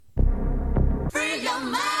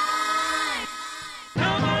mind.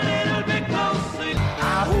 Come a little bit closer.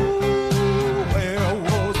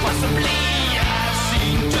 Well, possibly I've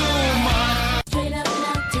seen too much. Straight up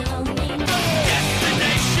not to me.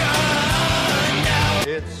 Destination now.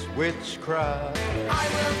 It's witchcraft. I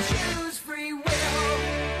will choose free will.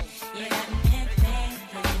 Yeah.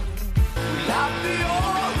 Love the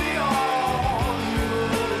all, the all you.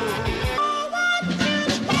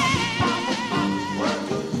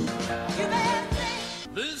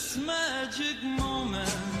 This magic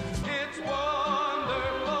moment. It's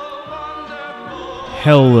wonderful, wonderful.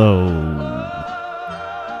 Hello,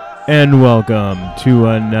 and welcome to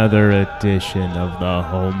another edition of the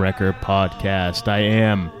Homewrecker podcast. I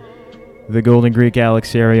am the Golden Greek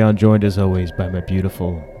Alex Arion, joined as always by my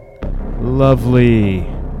beautiful, lovely,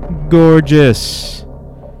 gorgeous,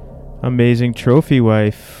 amazing trophy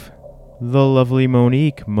wife, the lovely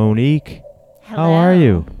Monique. Monique, Hello. how are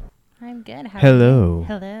you? I'm good. How Hello. Are you?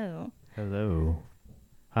 Hello. Hello.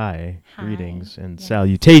 Hi. Hi. Greetings and Yes.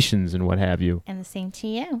 salutations and what have you. And the same to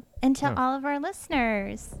you. And to Oh. all of our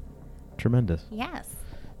listeners. Tremendous. Yes.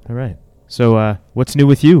 All right. So, what's new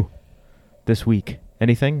with you this week?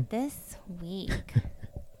 Anything? This week.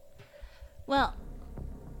 Well,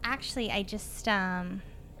 actually, I just,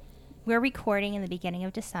 we're recording in the beginning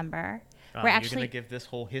of December. We're actually, give this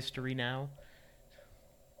whole history now?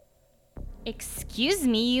 excuse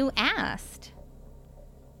me, you asked.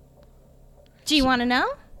 Do you want to know?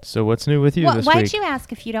 So what's new with you this Why'd week? you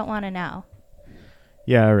ask if you don't want to know?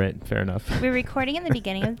 Yeah, all right. Fair enough. We're recording in the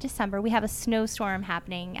beginning of December. We have a snowstorm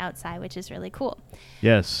happening outside, which is really cool.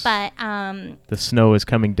 Yes. But, the snow is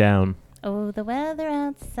coming down. oh, the weather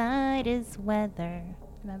outside is weather.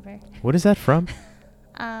 Remember? What is that from?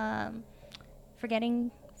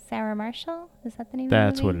 Forgetting Sarah Marshall? Is that the name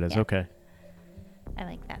That's of the what movie? it is. Yeah. Okay. I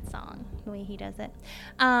like that song, the way he does it.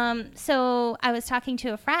 So I was talking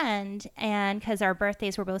to a friend, and because our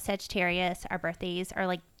birthdays were both Sagittarius, our birthdays are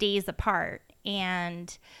like days apart.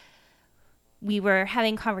 And we were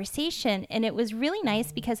having conversation, and it was really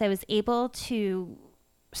nice because I was able to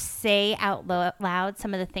say out loud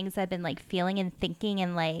some of the things I've been like feeling and thinking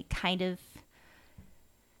and like kind of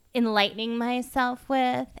enlightening myself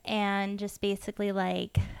with, and just basically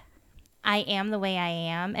like I am the way I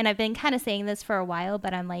am. And I've been kind of saying this for a while,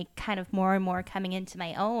 but I'm like kind of more and more coming into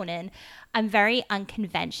my own, and I'm very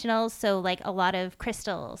unconventional. So like a lot of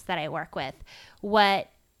crystals that I work with, what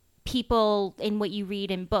people in what you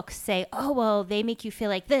read in books say, oh, well, they make you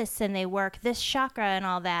feel like this and they work this chakra and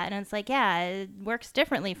all that. And it's like, yeah, it works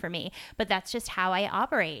differently for me, but that's just how I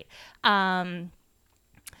operate.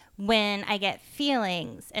 When I get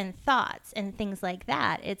feelings and thoughts and things like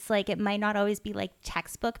that, it's like it might not always be like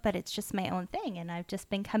textbook, but it's just my own thing. And I've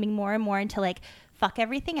just been coming more and more into like, fuck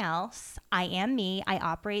everything else. I am me. I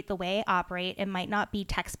operate the way I operate. It might not be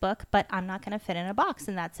textbook, but I'm not going to fit in a box,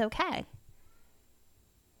 and that's okay.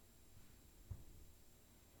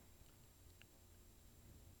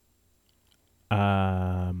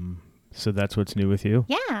 So that's what's new with you?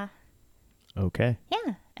 Yeah. Okay.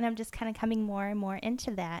 Yeah. And I'm just kind of coming more and more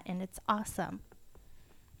into that, and it's awesome.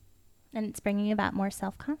 And it's bringing about more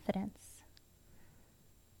self-confidence.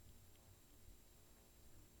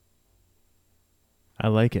 I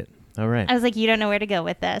like it. All right. I was like, you don't know where to go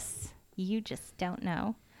with this. You just don't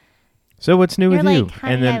know. So what's new You're with you? like,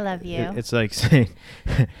 honey, I love you. It's like saying,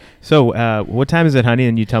 so what time is it, honey?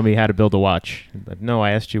 And you tell me how to build a watch. But no,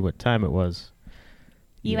 I asked you what time it was.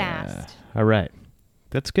 You Yeah. asked. All right.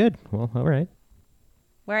 That's good. Well, all right.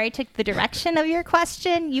 Where I took the direction of your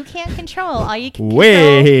question, you can't control. All you can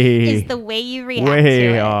Way- control is the way you react to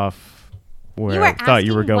Way it. off where You were I thought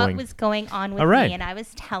you were asking going. what was going on with All right. me, and I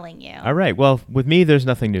was telling you. All right. Well, with me, there's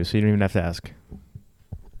nothing new, so you don't even have to ask.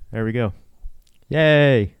 There we go.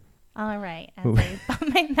 Yay. All right. As I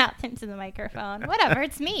bump my mouth into the microphone. Whatever.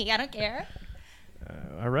 It's me. I don't care.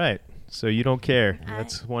 All right. So you don't care.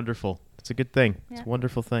 That's wonderful. It's a good thing. It's Yeah. a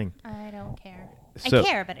wonderful thing. I don't care. So- I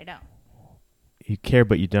care, but I don't. You care,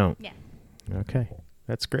 but you don't. Yeah. Okay.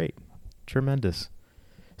 That's great. Tremendous.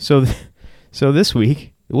 So, so this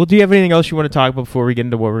week, well, do you have anything else you want to talk about before we get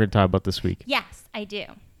into what we're going to talk about this week? Yes, I do.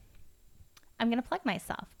 I'm going to plug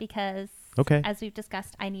myself because, Okay. as we've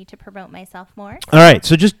discussed, I need to promote myself more. All right.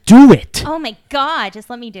 So just do it. Oh, my God. Just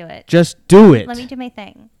let me do it. Just do it. Let me do my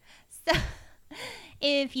thing. So,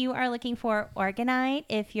 if you are looking for orgonite,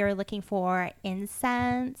 if you're looking for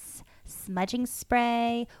incense, smudging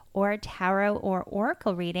spray, or tarot or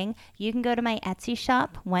oracle reading, you can go to my Etsy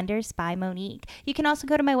shop, Wonders by Monique. You can also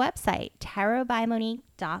go to my website,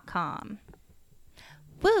 tarotbymonique.com.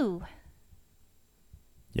 Woo!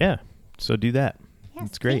 Yeah. So do that. Yes,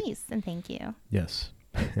 That's great. please, and thank you. Yes.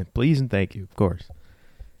 Please and thank you, of course.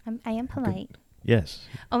 I am polite. Yes.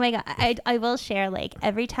 Oh my God. I will share, like,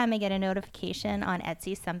 every time I get a notification on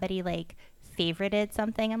Etsy, somebody like favorited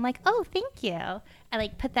something. I'm like, oh, thank you. I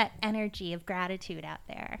like put that energy of gratitude out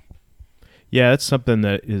there. Yeah, that's something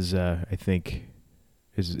that is, I think,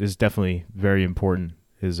 is definitely very important,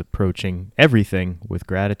 is approaching everything with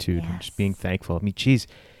gratitude and just being thankful. I mean, geez,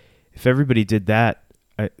 if everybody did that,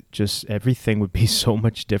 just everything would be so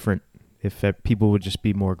much different if people would just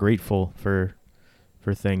be more grateful for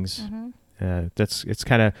things. It's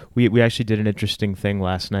kind of, we actually did an interesting thing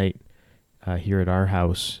last night here at our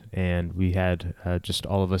house, and we had just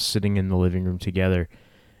all of us sitting in the living room together,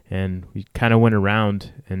 and we kind of went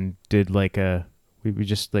around and did like we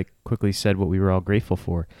just like quickly said what we were all grateful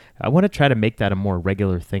for. I want to try to make that a more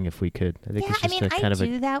regular thing if we could. I think it's just I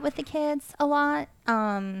do that with the kids a lot,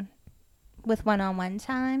 with one-on-one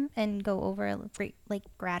time, and go over like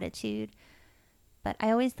gratitude. But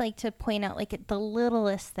I always like to point out, like, the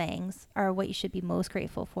littlest things are what you should be most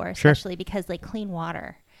grateful for, especially because, like, clean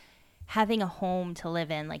water, having a home to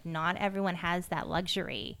live in, like, not everyone has that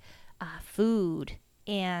luxury, food,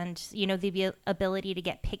 and, you know, the ability to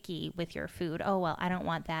get picky with your food. Oh, well, I don't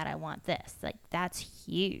want that. I want this. Like, that's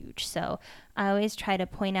huge. So I always try to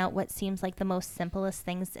point out what seems like the most simplest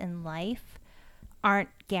things in life aren't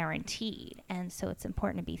guaranteed. And so it's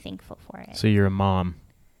important to be thankful for it. So you're a mom.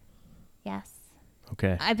 Yes.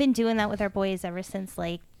 Okay. I've been doing that with our boys ever since,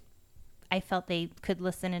 like, I felt they could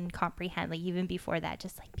listen and comprehend, like, even before that,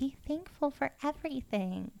 just like, be thankful for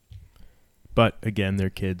everything. But again, they're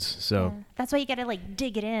kids, so that's why you gotta, like,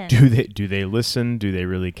 dig it in. do they listen? Do they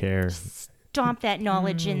really care? Stomp that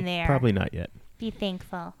knowledge in there. Probably not yet. Be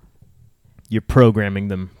thankful. You're programming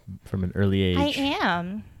them from an early age.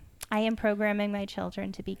 I am programming my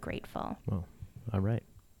children to be grateful. Well, all right.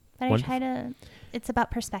 But Wonderful. I try to, it's about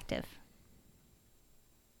perspective.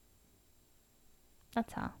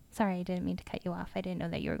 That's all. Sorry, I didn't mean to cut you off. I didn't know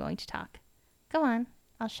that you were going to talk. Go on.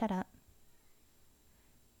 I'll shut up.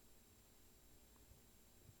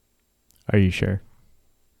 Are you sure?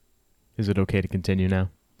 Is it okay to continue now?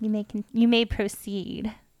 You may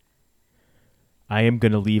proceed. I am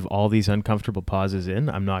going to leave all these uncomfortable pauses in.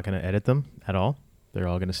 I'm not going to edit them at all. They're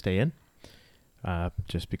all going to stay in,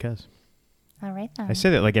 just because. All right, then. I say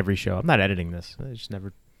that like every show. I'm not editing this. I just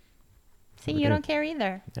never. See, you don't care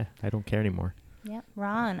either. Yeah, I don't care anymore. Yep,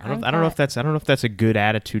 Ron. I don't know if that's a good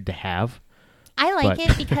attitude to have. I like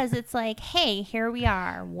it because it's like, hey, here we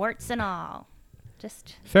are, warts and all.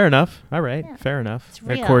 Just fair enough. All right, yeah, fair enough. it's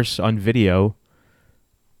real. Of course, on video,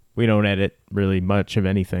 we don't edit really much of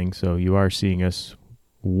anything, so you are seeing us,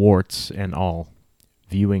 warts and all,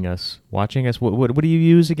 viewing us, watching us. What do you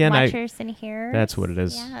use again? Watchers and hearers. That's what it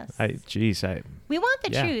is. Yes. We want the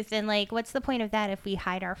truth, and like, what's the point of that if we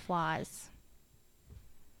hide our flaws?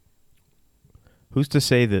 Who's to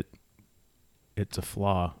say that it's a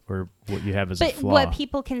flaw or what you have is a flaw? But what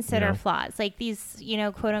people consider flaws, like these,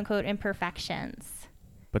 quote unquote imperfections.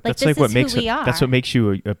 But like, that's like what makes that's what makes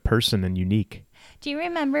you a person and unique. Do you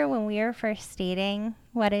remember when we were first dating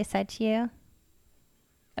what I said to you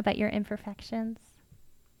about your imperfections?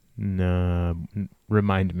 No,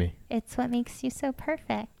 remind me. It's what makes you so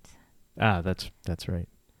perfect. Ah, that's right.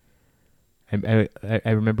 I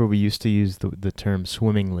remember we used to use the term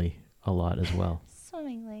swimmingly a lot as well.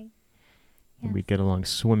 Swimmingly. Yes. We'd get along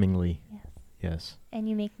swimmingly. Yes. And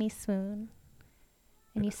you make me swoon.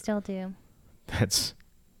 And you still do. That's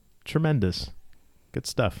tremendous. Good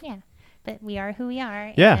stuff. Yeah. But we are who we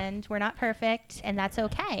are. Yeah. And we're not perfect. And that's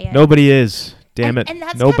okay. Nobody is. Damn it. And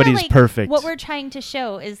that's nobody's like perfect. What we're trying to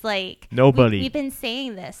show is like. Nobody. We've been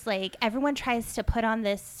saying this. Like, everyone tries to put on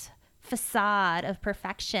this facade of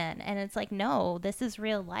perfection. And it's like, no, this is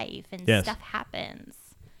real life. And stuff happens.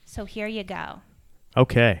 So here you go.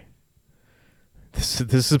 Okay. This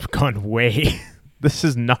has gone way. This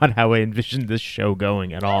is not how I envisioned this show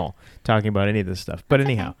going at all. Talking about any of this stuff. But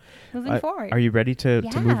anyhow. Okay. Moving forward. Are you ready to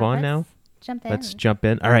move on now? Jump in. Let's jump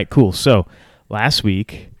in. All right, cool. So last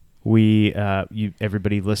week,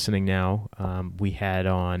 everybody listening now, we had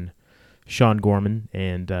on Sean Gorman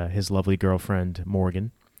and his lovely girlfriend,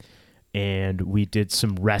 Morgan. And we did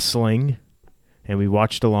some wrestling. And we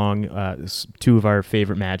watched along two of our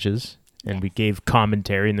favorite matches, and we gave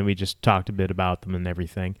commentary, and then we just talked a bit about them and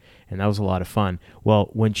everything, and that was a lot of fun. Well,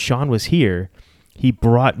 when Sean was here, he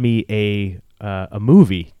brought me a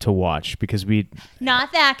movie to watch because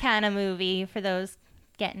not that kind of movie for those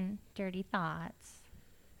getting dirty thoughts.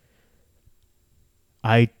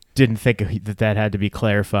 I didn't think that had to be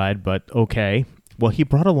clarified, but okay. Well, he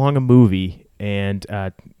brought along a movie and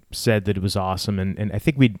said that it was awesome, and I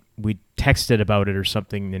think we texted about it or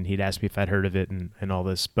something, and he'd asked me if I'd heard of it and all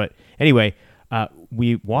this. But anyway,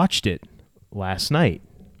 We watched it last night.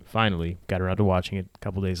 Finally, got around to watching it a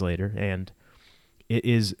couple days later, and it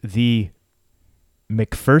is the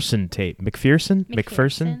McPherson tape. McPherson,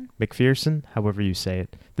 however you say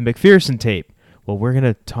it. The McPherson tape. Well, we're going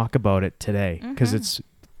to talk about it today because it's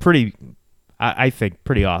pretty, I think,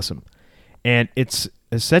 pretty awesome. And it's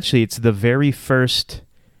essentially, it's the very first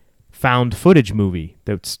found footage movie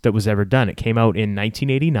that was ever done. It came out in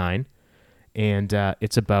 1989, and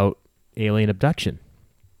it's about alien abduction.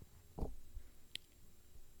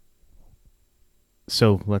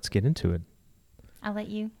 So let's get into it. I'll let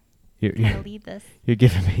you You're lead this. You're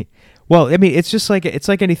giving me. Well, I mean, it's just like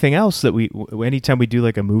anything else that anytime we do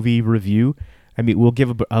like a movie review. I mean,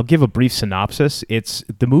 I'll give a brief synopsis.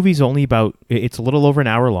 The movie's only it's a little over an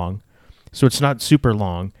hour long, so it's not super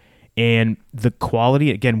long. And the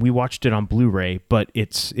quality, again, we watched it on Blu-ray, but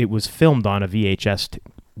it was filmed on a VHS,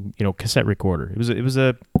 cassette recorder. It was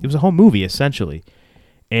a home movie essentially,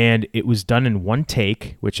 and it was done in one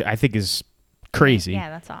take, which I think is crazy. Yeah,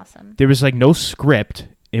 that's awesome. There was like no script.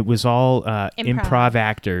 It was all improv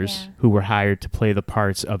actors who were hired to play the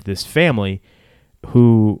parts of this family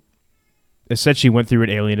who essentially went through an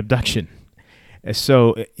alien abduction.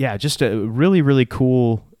 So, yeah, just a really, really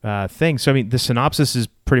cool thing. So, I mean, the synopsis is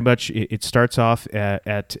pretty much, it starts off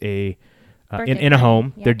at a in a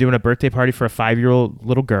home. Yeah. They're doing a birthday party for a 5-year-old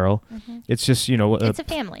little girl. Mm-hmm. It's just, it's a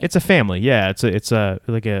family. It's a family. Yeah, it's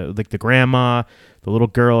like the grandma, the little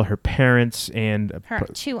girl, her parents, and her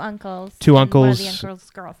two uncles. One of the uncles'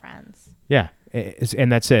 girlfriends. Yeah,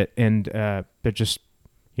 and that's it. And they're just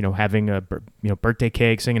having a birthday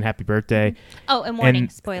cake, singing happy birthday. Oh, and warning,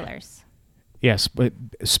 spoilers. Yes,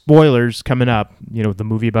 spoilers coming up. The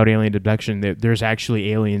movie about alien abduction. There's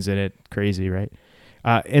actually aliens in it. Crazy, right?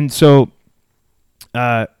 And so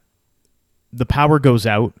the power goes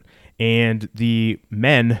out, and the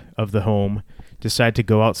men of the home decide to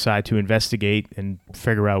go outside to investigate and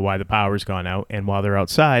figure out why the power's gone out. And while they're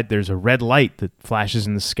outside, there's a red light that flashes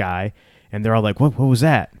in the sky, and they're all like, "What was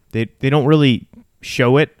that?" They don't really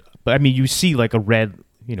show it, but I mean, you see like a red,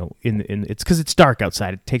 in it's because it's dark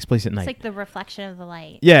outside. It takes place at night. It's like the reflection of the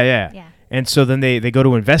light. Yeah. And so then they go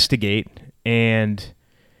to investigate, and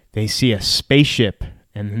they see a spaceship,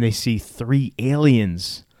 and then they see 3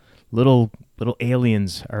 aliens, little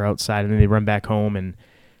aliens are outside, and then they run back home, and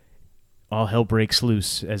all hell breaks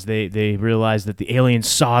loose as they realize that the aliens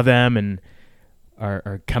saw them and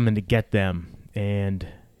are coming to get them. And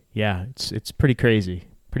yeah, it's pretty crazy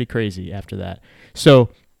after that.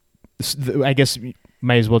 So I guess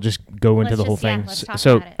might as well just go into the whole thing. Let's talk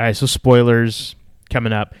So about it. all right, so spoilers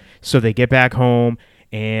coming up. So they get back home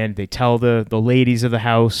and they tell the ladies of the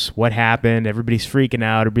house what happened. Everybody's freaking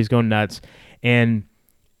out. Everybody's going nuts. And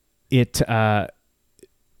they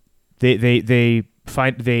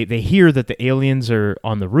hear that the aliens are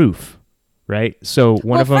on the roof, right? So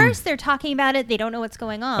one of them. First they're talking about it. They don't know what's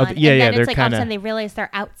going on. And then it's like all of a sudden they realize they're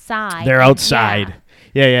outside. They're outside.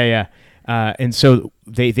 Yeah. And so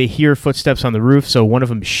they hear footsteps on the roof. So one of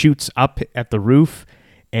them shoots up at the roof,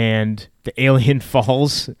 and the alien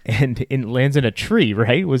falls and lands in a tree.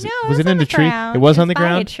 Right? Was it in a tree? Ground. It was on the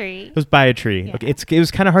ground. By a tree. It was by a tree. Yeah. Okay, it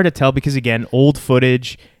was kind of hard to tell because again, old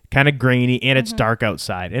footage, kind of grainy, and it's dark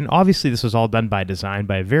outside. And obviously, this was all done by design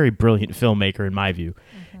by a very brilliant filmmaker, in my view.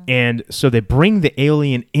 And so they bring the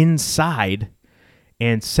alien inside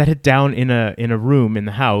and set it down in a room in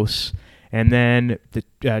the house. And then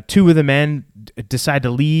the 2 of the men decide to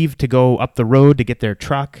leave to go up the road to get their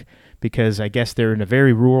truck because I guess they're in a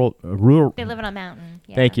very rural. They live on a mountain.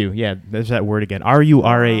 Yeah. Thank you. Yeah, there's that word again.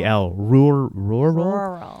 RURAL.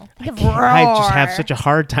 Rural. I just have such a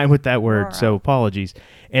hard time with that word, Rural. so apologies.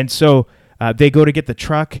 And so they go to get the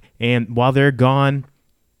truck, and while they're gone,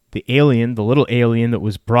 the alien, the little alien that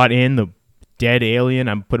was brought in, the dead alien,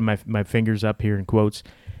 I'm putting my fingers up here in quotes,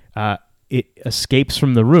 it escapes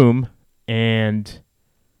from the room, and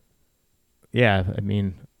yeah, I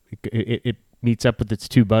mean, it meets up with its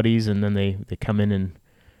 2 buddies, and then they come in and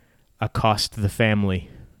accost the family.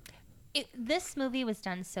 This movie was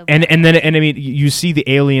done so And well. then I mean, you see the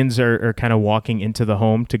aliens are kind of walking into the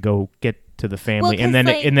home to go get to the family, Well, and then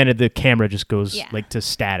 'cause, and then the camera just goes Yeah. like to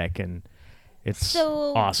static, and it's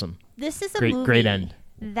awesome. This is a Great- movie great end.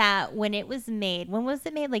 that when it was made, when was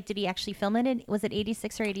it made? Like, did he actually film it? Was it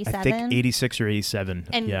 86 or 87? I think 86 or 87.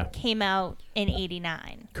 And yeah, came out in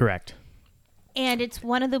 89. correct. And it's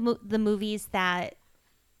one of the movies that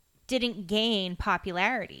didn't gain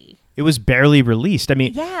popularity. It was barely released. I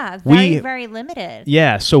mean, Yeah, very, very limited.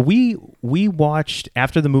 Yeah, so we watched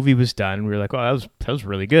after the movie was done. We were like, "Oh, that was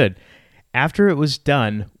really good." After it was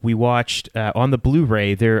done, we watched on the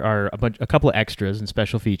Blu-ray. There are a couple of extras and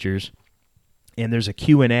special features, and there's a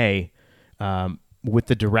Q&A with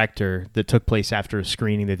the director that took place after a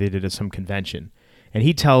screening that they did at some convention. And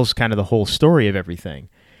he tells kind of the whole story of everything.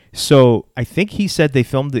 So I think he said they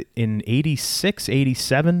filmed it in 86,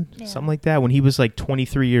 87, something like that, when he was like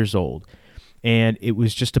 23 years old. And it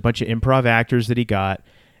was just a bunch of improv actors that he got,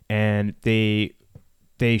 and they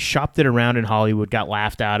shopped it around in Hollywood, got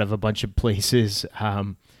laughed out of a bunch of places.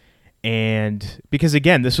 And because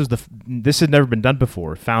again, this had never been done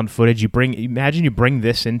before. Found footage. Imagine you bring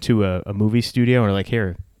this into a movie studio, or like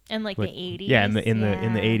here in like the 80s. Yeah, in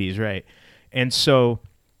the 80s, right? And so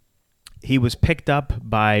he was picked up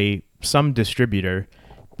by some distributor,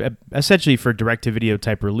 essentially for direct-to-video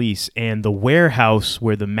type release, and the warehouse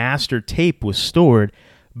where the master tape was stored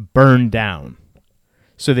burned down.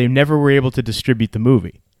 So they never were able to distribute the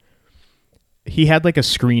movie. He had like a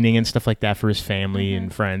screening and stuff like that for his family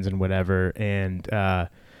and friends and whatever, and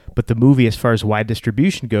but the movie, as far as wide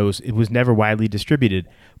distribution goes, it was never widely distributed.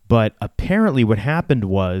 But apparently what happened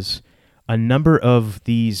was a number of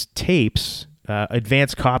these tapes,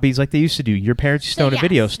 advanced copies like they used to do. Your parents used to own a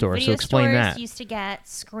video store, so explain that. Used to get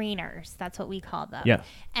screeners. That's what we called them. Yeah.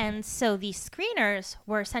 And so these screeners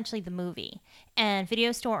were essentially the movie. And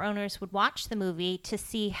video store owners would watch the movie to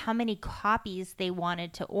see how many copies they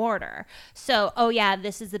wanted to order. So, oh yeah,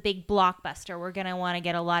 this is a big blockbuster. We're going to want to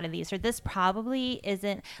get a lot of these. Or this probably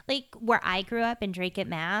isn't, like where I grew up in Drake at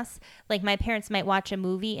Mass, like my parents might watch a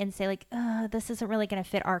movie and say like, this isn't really going to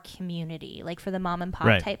fit our community, like for the mom and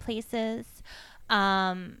pop type places.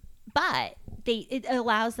 But it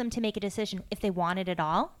allows them to make a decision if they want it at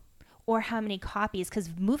all or how many copies, because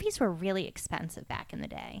movies were really expensive back in the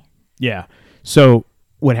day. Yeah. So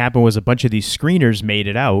what happened was a bunch of these screeners made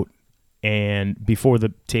it out, and before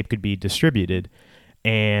the tape could be distributed,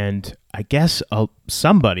 and I guess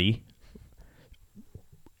somebody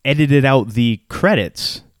edited out the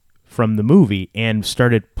credits from the movie and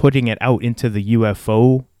started putting it out into the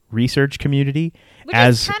UFO research community. Which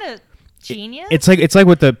is kind of genius. It's like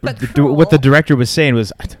what the director was saying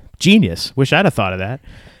was genius. Wish I'd have thought of that.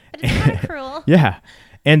 But it's kind of cruel. Yeah.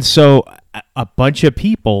 And so a bunch of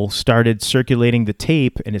people started circulating the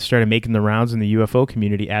tape, and it started making the rounds in the UFO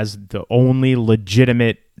community as the only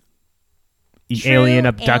legitimate alien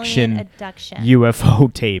abduction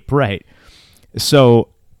UFO tape, right? So,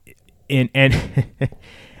 and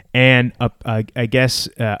I guess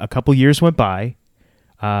a couple years went by.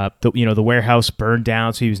 The warehouse burned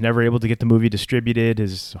down, so he was never able to get the movie distributed.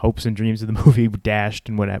 His hopes and dreams of the movie were dashed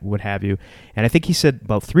and what have you. And I think he said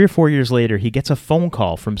about 3 or 4 years later, he gets a phone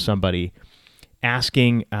call from somebody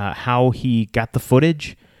asking how he got the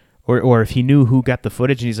footage, or if he knew who got the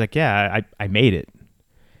footage. And he's like, yeah, I made it.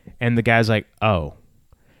 And the guy's like, oh.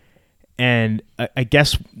 And I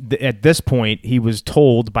guess at this point, he was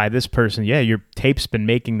told by this person, yeah, your tape's been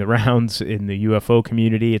making the rounds in the UFO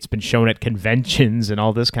community. It's been shown at conventions and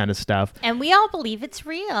all this kind of stuff. And we all believe it's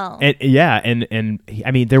real. And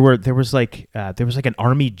I mean, there was like an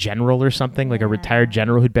army general or something, like a retired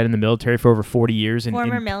general who'd been in the military for over 40 years.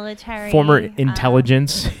 Former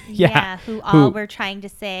intelligence. Who all were trying to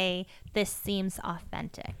say, this seems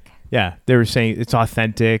authentic. Yeah, they were saying it's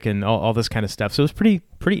authentic and all this kind of stuff. So it was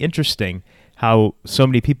pretty interesting how so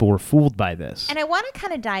many people were fooled by this. And I want to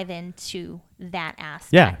kind of dive into that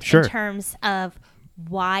aspect. Yeah, sure. In terms of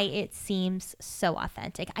why it seems so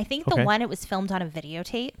authentic. I think the one, it was filmed on a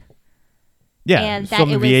videotape. Yeah, and that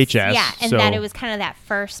filmed in VHS. Yeah, and that it was kind of that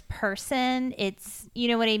first person. It's, you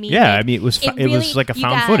know what I mean? Yeah, I mean, it was like a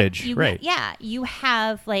found footage, right? Yeah, you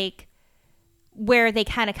have like where they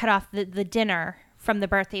kind of cut off the dinner from the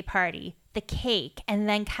birthday party, the cake, and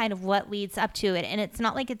then kind of what leads up to it. And it's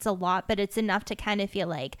not like it's a lot, but it's enough to kind of feel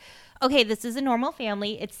like, okay, this is a normal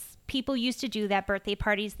family. It's people used to do that, birthday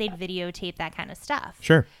parties, they'd videotape that kind of stuff.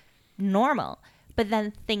 Sure. Normal. But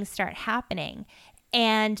then things start happening.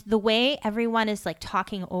 And the way everyone is like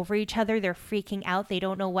talking over each other, they're freaking out. They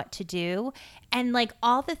don't know what to do. And like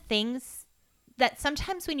all the things that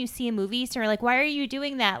sometimes when you see in movies, you're like, why are you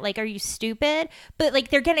doing that? Like, are you stupid? But like,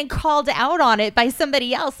 they're getting called out on it by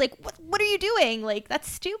somebody else. Like, what are you doing? Like, that's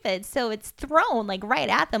stupid. So it's thrown like right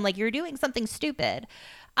at them. Like, you're doing something stupid.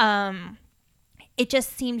 It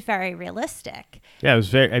just seemed very realistic. Yeah, it was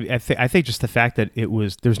very, I think just the fact that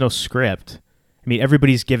there's no script. I mean,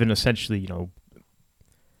 everybody's given essentially,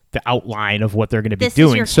 the outline of what they're going to be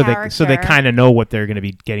doing, so they kind of know what they're going to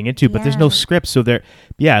be getting into, but there's no script. So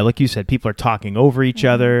like you said, people are talking over each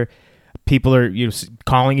other. People are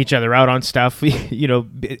calling each other out on stuff,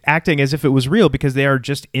 acting as if it was real because they are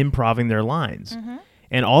just improvising their lines.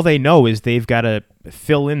 And all they know is they've got to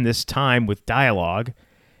fill in this time with dialogue,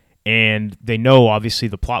 and they know obviously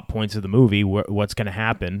the plot points of the movie, what's going to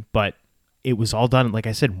happen, but it was all done, like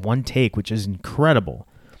I said, one take, which is incredible.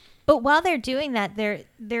 But while they're doing that,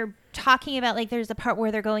 they're talking about, like, there's a part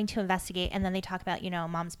where they're going to investigate, and then they talk about,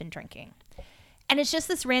 mom's been drinking. And it's just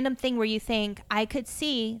this random thing where you think, I could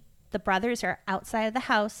see the brothers are outside of the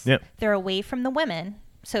house. Yep. They're away from the women,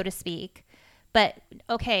 so to speak. But,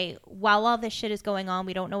 okay, while all this shit is going on,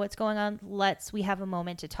 we don't know what's going on. We have a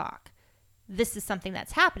moment to talk. This is something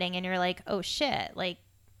that's happening. And you're like, oh, shit. Like,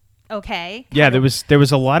 okay. Yeah, there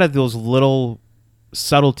was a lot of those little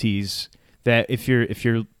subtleties that if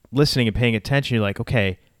you're listening and paying attention, you're like,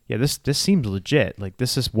 okay, yeah, this seems legit. Like,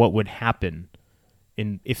 this is what would happen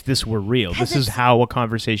if this were real. This is how a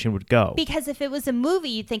conversation would go. Because if it was a movie,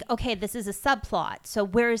 you'd think, okay, this is a subplot. So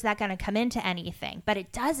where is that going to come into anything? But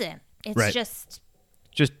it doesn't. It's Right. just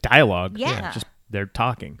dialogue. Yeah. Just they're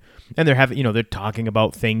talking. And they're talking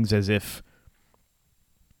about things as if,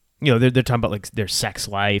 they're talking about like their sex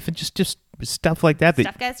life and just stuff like that.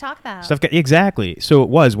 stuff guys talk about. Exactly. So it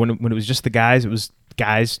was when it was just the guys, it was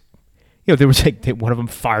guys, there was like one of them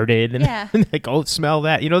farted and, Yeah. and like, oh, smell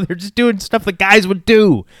that. They're just doing stuff that guys would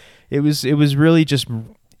do. It was really just,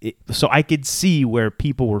 so I could see where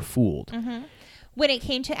people were fooled. Mm-hmm. When it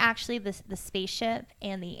came to actually the spaceship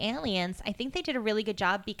and the aliens, I think they did a really good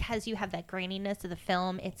job because you have that graininess of the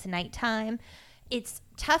film. It's nighttime. It's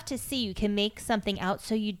tough to see. You can make something out,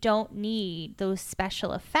 so you don't need those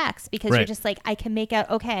special effects because Right. you're just like, I can make out,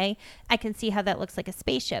 okay, I can see how that looks like a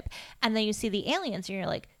spaceship. And then you see the aliens and you're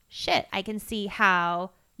like, shit, I can see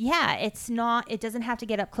how, yeah, it doesn't have to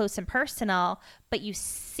get up close and personal, but you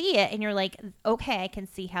see it and you're like, okay, I can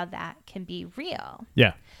see how that can be real.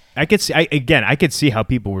 Yeah. I could see how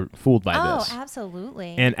people were fooled by this. Oh,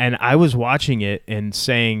 absolutely. And I was watching it and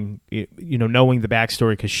saying, knowing the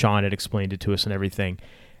backstory because Sean had explained it to us and everything.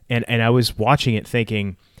 And I was watching it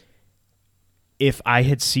thinking, if I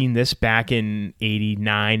had seen this back in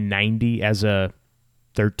 89, 90 as a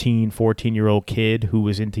 13, 14-year-old kid who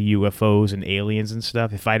was into UFOs and aliens and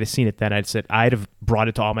stuff, if I'd have seen it then, I'd have brought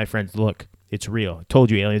it to all my friends. Look, it's real. I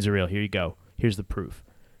told you aliens are real. Here you go. Here's the proof.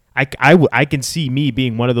 I can see me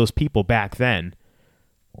being one of those people back then,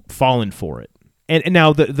 falling for it. And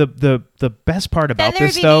now the best part about then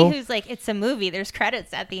this be though, me who's like, it's a movie. There's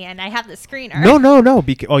credits at the end. I have the screener. no.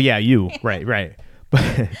 Oh yeah, you right.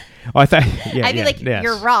 But I thought I'd be like, yes.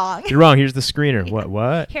 you're wrong. You're wrong. Here's the screener.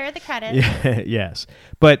 What? Here are the credits. Yeah, yes.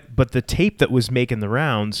 But the tape that was making the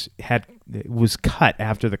rounds was cut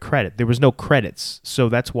after the credit. There was no credits, so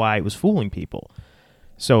that's why it was fooling people.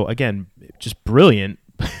 So again, just brilliant.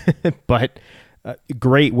 But a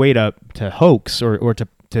great way to hoax or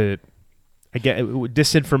to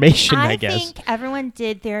disinformation, I guess. I think everyone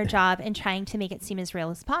did their job in trying to make it seem as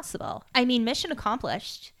real as possible. I mean, mission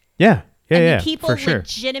accomplished. Yeah. People for sure.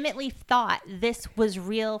 legitimately thought this was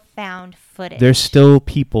real found footage. There's still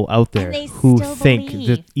people out there And they who still think believe.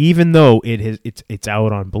 that even though it's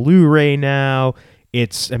out on Blu-ray now,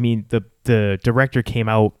 the director came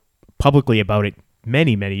out publicly about it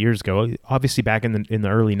many years ago, obviously back in the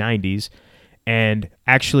early 90s, and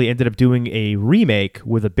actually ended up doing a remake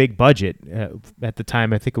with a big budget. At the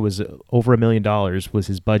time, I think it was over $1 million was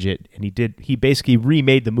his budget, and he basically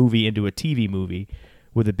remade the movie into a TV movie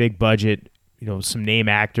with a big budget, some name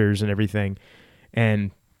actors and everything.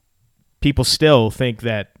 And people still think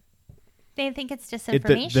that They think it's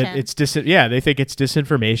disinformation. they think it's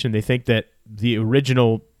disinformation. They think that the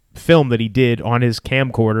original film that he did on his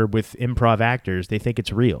camcorder with improv actors, they think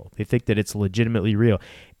it's real. They think that it's legitimately real.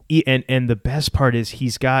 And the best part is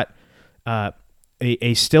he's got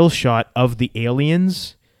a still shot of the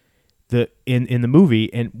aliens in the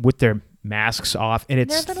movie and with their masks off, and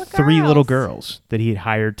it's They're little three little girls. girls that he had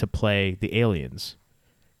hired to play the aliens.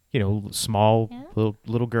 Small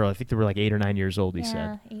little girl. I think they were like 8 or 9 years old. He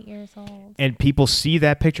said 8 years old. and people see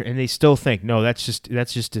that picture and they still think, no, that's just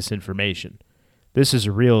disinformation. This is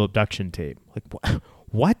a real abduction tape. Like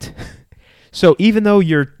what? So even though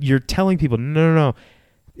you're telling people, no,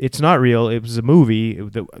 it's not real, it was a movie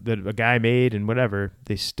that a guy made and whatever,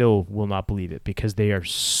 they still will not believe it because they are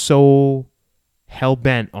so hell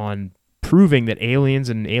bent on proving that aliens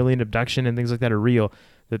and alien abduction and things like that are real,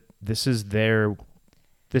 that this is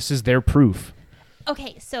their proof.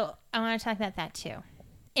 Okay, so I want to talk about that too.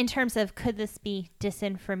 In terms of, could this be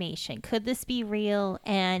disinformation? Could this be real?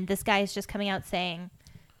 And this guy is just coming out saying,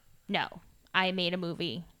 no, I made a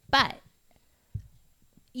movie. But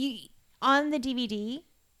on the DVD,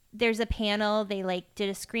 there's a panel. They did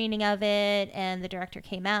a screening of it, and the director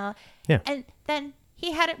came out. Yeah. And then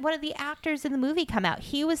he had one of the actors in the movie come out.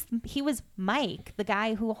 He was Mike, the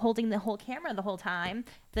guy who holding the whole camera the whole time,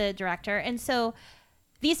 the director. And so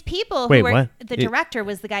these people Wait, who were what? the director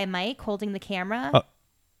was the guy Mike holding the camera.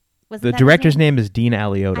 The director's name is Dean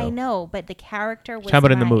Alioto. I know, but the character was How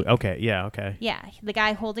about in the Mike. movie? Okay, yeah, okay. Yeah, the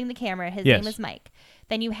guy holding the camera, his Yes. name was Mike.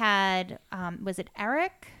 Then you had, was it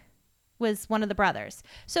Eric? Was one of the brothers.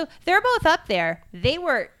 So they're both up there. They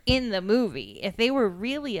were in the movie. If they were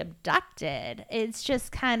really abducted, it's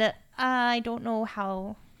just kind of, I don't know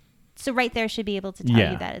how. So right there should be able to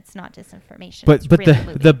tell you that it's not disinformation. But it's but really a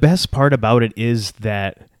movie. the best part about it is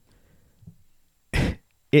that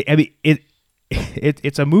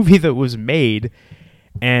it's a movie that was made,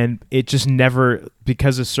 and it just never,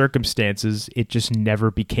 because of circumstances, it just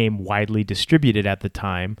never became widely distributed at the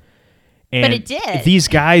time. And But it did. These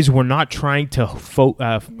guys were not trying to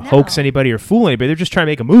hoax anybody or fool anybody. They're just trying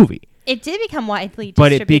to make a movie. It did become widely distributed.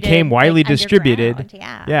 But it became widely distributed.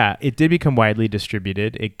 underground, Yeah, it did become widely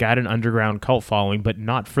distributed. It got an underground cult following, but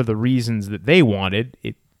not for the reasons that they wanted.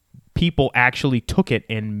 People actually took it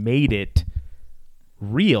and made it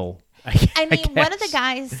real. I mean, one of the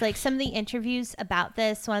guys, like some of the interviews about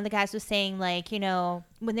this, one of the guys was saying, like,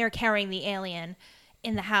 when they're carrying the alien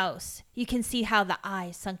in the house, you can see how the eye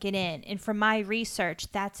sunk it in. And from my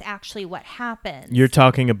research, that's actually what happens. You're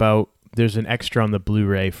talking about, there's an extra on the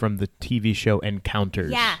Blu-ray from the TV show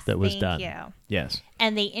Encounters that was done. Thank you. Yes.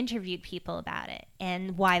 And they interviewed people about it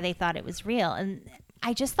and why they thought it was real. And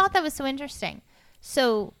I just thought that was so interesting.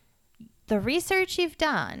 So the research you've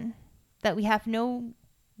done that we have no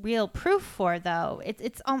real proof for, though,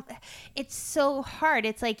 it's so hard.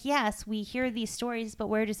 It's like, yes, we hear these stories, but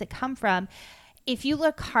where does it come from? If you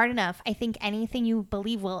look hard enough, I think anything you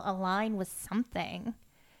believe will align with something.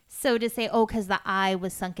 So to say, because the eye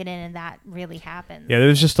was sunken in and that really happens. Yeah,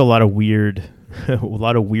 there's just a lot of weird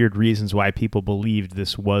reasons why people believed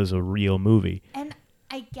this was a real movie. And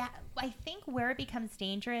I think where it becomes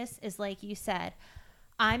dangerous is, like you said,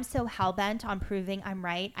 I'm so hell-bent on proving I'm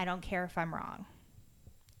right, I don't care if I'm wrong.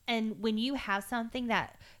 And when you have something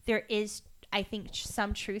that there is, I think,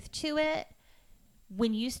 some truth to it,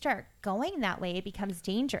 when you start going that way, it becomes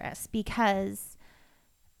dangerous because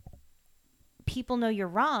people know you're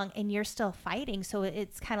wrong and you're still fighting. So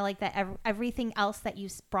it's kind of like that everything else that you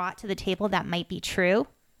brought to the table that might be true,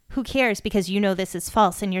 who cares, because this is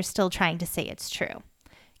false and you're still trying to say it's true.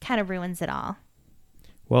 Kind of ruins it all.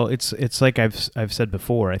 Well, it's like I've said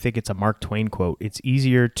before. I think it's a Mark Twain quote. It's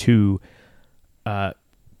easier to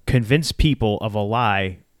convince people of a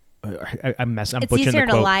lie. I'm butchering the quote.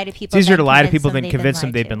 It's easier to lie to people than convince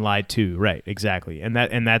them they've been lied to. Right, exactly, and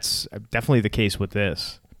that's definitely the case with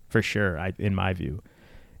this, for sure. In my view,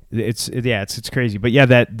 it's crazy, but yeah,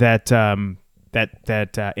 that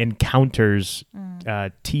Encounters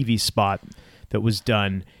TV spot that was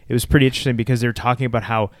done, it was pretty interesting because they were talking about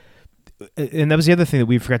how, and that was the other thing that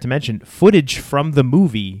we forgot to mention, footage from the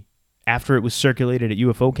movie after it was circulated at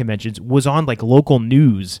UFO conventions was on like local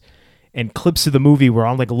news. And clips of the movie were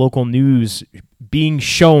on like local news being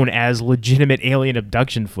shown as legitimate alien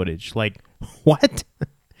abduction footage. Like, what?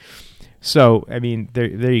 So, I mean,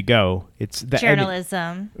 there you go. It's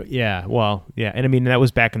journalism. Yeah, well, yeah. And I mean, that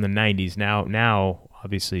was back in the 90s. Now,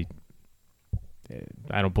 obviously,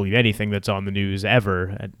 I don't believe anything that's on the news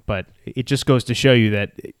ever. But it just goes to show you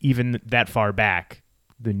that even that far back,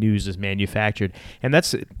 the news is manufactured. And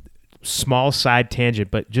that's a small side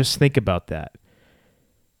tangent, but just think about that.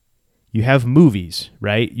 You have movies,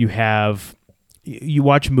 right? You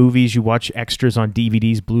watch movies, you watch extras on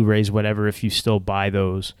DVDs, Blu-rays, whatever, if you still buy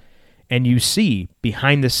those, and you see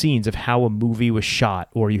behind the scenes of how a movie was shot,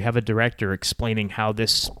 or you have a director explaining how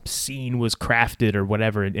this scene was crafted or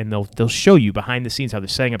whatever, and they'll show you behind the scenes how they're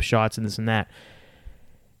setting up shots and this and that.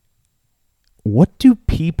 What do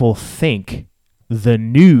people think the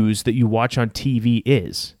news that you watch on TV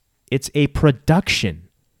is? It's a production.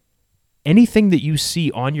 Anything that you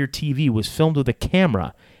see on your TV was filmed with a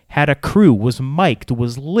camera, had a crew, was mic'd,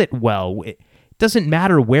 was lit well. It doesn't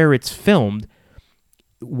matter where it's filmed.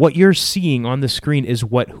 What you're seeing on the screen is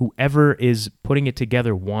what whoever is putting it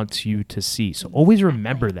together wants you to see. So always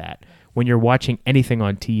remember that when you're watching anything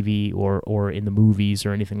on TV or in the movies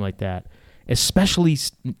or anything like that. Especially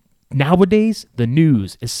nowadays, the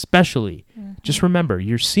news, especially. Mm-hmm. Just remember,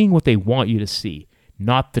 you're seeing what they want you to see.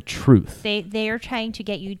 Not the truth. They are trying to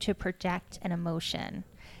get you to project an emotion,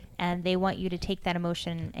 and they want you to take that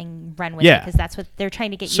emotion and run with it, because that's what they're trying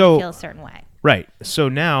to get you to feel a certain way. Right. So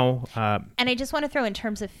now... and I just want to throw in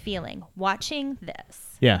terms of feeling, watching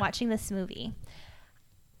this movie,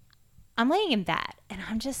 I'm laying in bed, and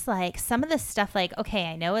I'm just like, some of this stuff, like, okay,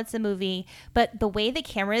 I know it's a movie, but the way the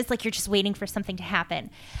camera is, like, you're just waiting for something to happen.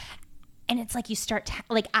 And it's like you start,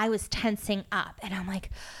 I was tensing up, and I'm like,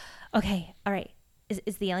 okay, all right.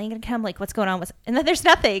 Is the alien going to come? Like, what's going on? And then there's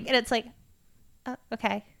nothing. And it's like, oh,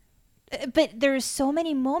 okay. but there's so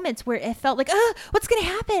many moments where it felt like, what's going to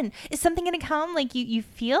happen? Is something going to come? Like you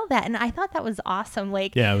feel that. And I thought that was awesome.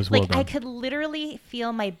 Like, Yeah, it was well like done. I could literally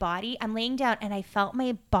feel my body. I'm laying down and I felt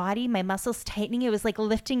my body, my muscles tightening. It was like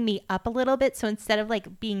lifting me up a little bit. So instead of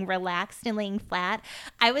like being relaxed and laying flat,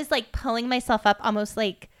 I was like pulling myself up almost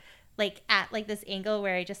like at like this angle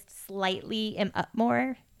where I just slightly am up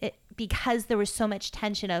more because there was so much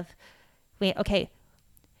tension of, wait, okay,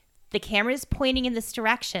 the camera is pointing in this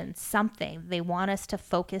direction, something. They want us to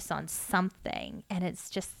focus on something. And it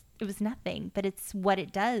was nothing, but it's what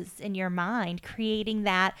it does in your mind, creating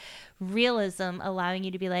that realism, allowing you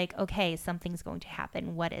to be like, okay, something's going to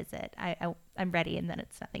happen. What is it? I'm ready. And then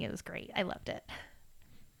it's nothing. It was great. I loved it.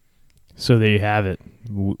 So there you have it.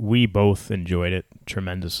 We both enjoyed it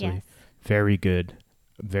tremendously. Yes. Very good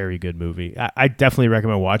movie. I definitely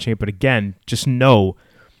recommend watching it. But again, just know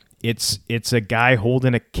it's a guy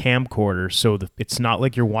holding a camcorder, so it's not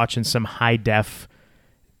like you're watching some high def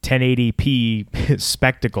 1080p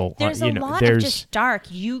spectacle. There's a lot of just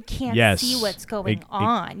dark. You can't see what's going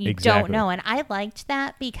on. You exactly. don't know. And I liked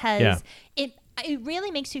that because it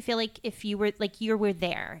really makes you feel like if you were like you were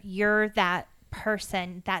there. You're that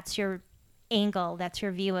person. That's your angle. That's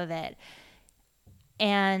your view of it.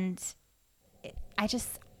 And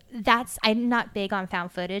I'm not big on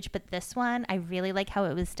found footage, but this one, I really like how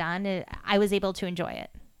it was done. I was able to enjoy it.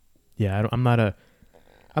 Yeah, I'm not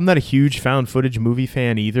a huge found footage movie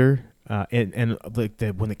fan either. And like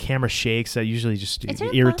when the camera shakes, that usually just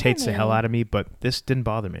irritates the hell out of me. But this didn't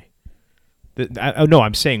bother me.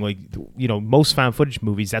 I'm saying like most found footage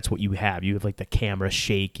movies, that's what you have. You have like the camera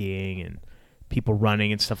shaking and people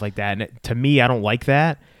running and stuff like that. And to me, I don't like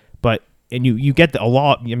that. But you get a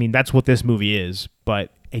lot. I mean, that's what this movie is.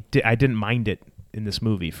 But I didn't mind it in this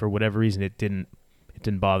movie for whatever reason. It didn't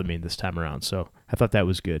bother me this time around. So I thought that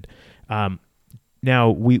was good.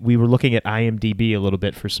 Now we were looking at IMDb a little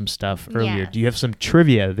bit for some stuff earlier. Yes. Do you have some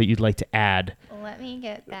trivia that you'd like to add? Let me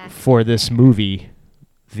get back for this movie,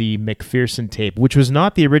 the McPherson tape, which was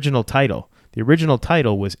not the original title. The original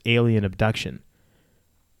title was Alien Abduction.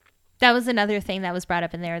 That was another thing that was brought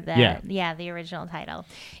up in there. The original title.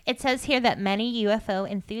 It says here that many UFO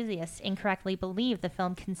enthusiasts incorrectly believe the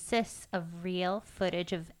film consists of real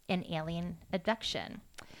footage of an alien abduction.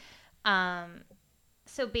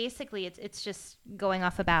 So basically, it's just going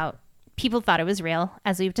off about people thought it was real,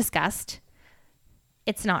 as we've discussed.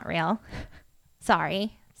 It's not real.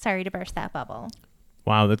 Sorry to burst that bubble.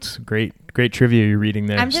 Wow, that's great trivia you're reading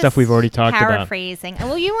there. I'm just stuff we've already talked about. Paraphrasing.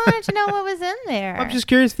 Well, you wanted to know what was in there. I'm just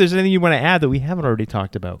curious if there's anything you want to add that we haven't already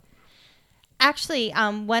talked about. Actually,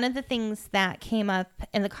 one of the things that came up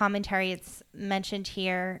in the commentary, it's mentioned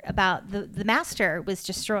here about the master was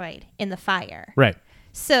destroyed in the fire. Right.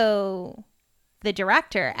 So the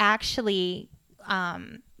director actually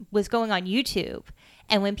was going on YouTube,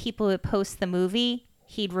 and when people would post the movie,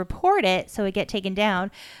 he'd report it so it'd get taken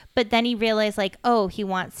down. But then he realized, like, oh, he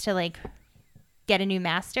wants to like get a new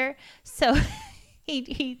master, so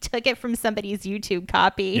he took it from somebody's YouTube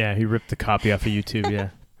copy. Yeah, he ripped the copy off of YouTube. Yeah,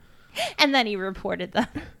 and then he reported them.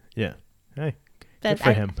 Yeah, hey, good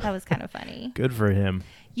for him. That was kind of funny. Good for him.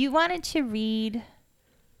 You wanted to read,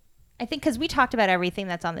 I think, because we talked about everything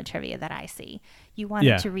that's on the trivia that I see. You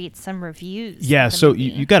wanted to read some reviews. Yeah, so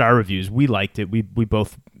you got our reviews. We liked it. We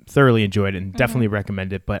both thoroughly enjoyed it and definitely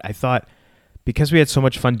recommend it. But I thought because we had so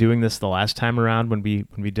much fun doing this the last time around when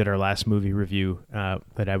we did our last movie review,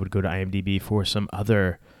 that I would go to IMDb for some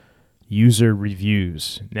other user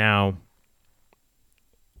reviews. Now,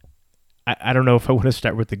 I don't know if I want to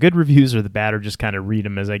start with the good reviews or the bad, or just kind of read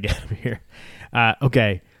them as I get them here.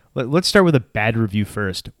 Okay, let's start with a bad review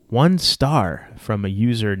first. 1 star from a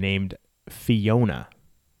user named Fiona.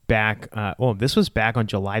 This was back on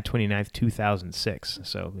July 29th, 2006.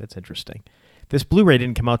 So that's interesting. This Blu-ray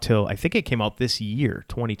didn't come out till, I think it came out this year,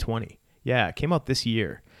 2020. Yeah, it came out this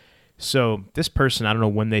year. So this person, I don't know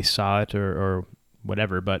when they saw it or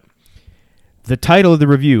whatever, but the title of the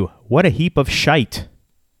review, "What a Heap of Shite."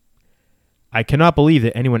 I cannot believe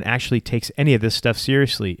that anyone actually takes any of this stuff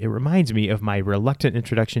seriously. It reminds me of my reluctant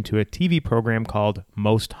introduction to a TV program called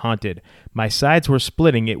Most Haunted. My sides were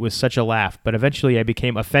splitting, it was such a laugh, but eventually I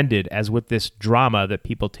became offended, as with this drama, that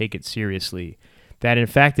people take it seriously. That in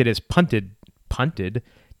fact it is punted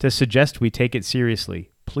to suggest we take it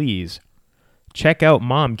seriously. Please. Check out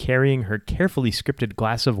Mom carrying her carefully scripted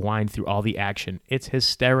glass of wine through all the action. It's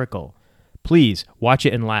hysterical. Please, watch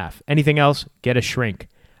it and laugh. Anything else? Get a shrink.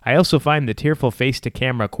 I also find the tearful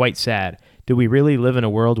face-to-camera quite sad. Do we really live in a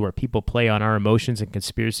world where people play on our emotions and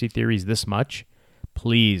conspiracy theories this much?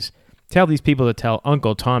 Please, tell these people to tell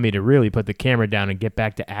Uncle Tommy to really put the camera down and get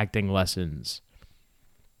back to acting lessons.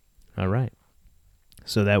 All right.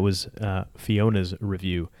 So that was Fiona's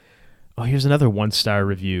review. Oh, here's another 1-star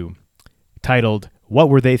review titled, What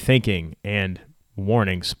Were They Thinking? And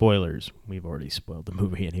warning, spoilers. We've already spoiled the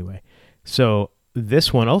movie anyway. So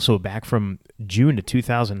this one also back from June of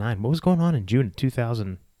 2009. What was going on in June of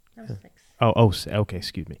 2000? Okay,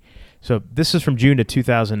 excuse me. So this is from June of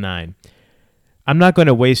 2009. I'm not going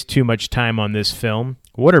to waste too much time on this film.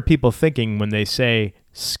 What are people thinking when they say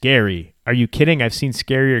scary? Are you kidding? I've seen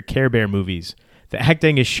scarier Care Bear movies. The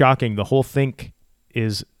acting is shocking. The whole think?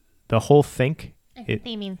 I think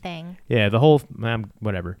they mean thing. Yeah,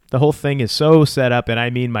 whatever. The whole thing is so set up, and I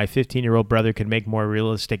mean my 15-year-old brother could make more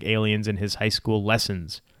realistic aliens in his high school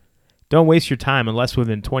lessons. Don't waste your time unless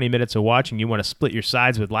within 20 minutes of watching you want to split your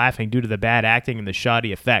sides with laughing due to the bad acting and the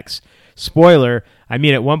shoddy effects. Spoiler, I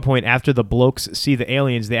mean at one point after the blokes see the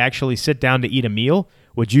aliens, they actually sit down to eat a meal.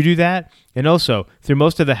 Would you do that? And also, through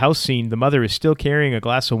most of the house scene, the mother is still carrying a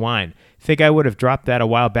glass of wine. Think I would have dropped that a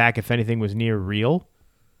while back if anything was near real?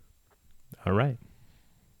 All right.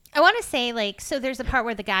 I want to say, so there's a part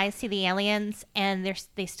where the guys see the aliens and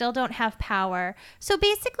they still don't have power. So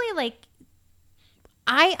basically,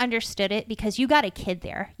 I understood it because you got a kid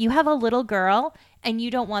there. You have a little girl and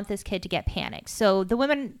you don't want this kid to get panicked. So the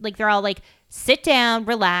women, they're all sit down,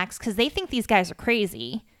 relax, because they think these guys are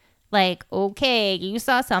crazy. Okay, you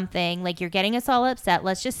saw something. You're getting us all upset.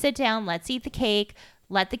 Let's just sit down. Let's eat the cake.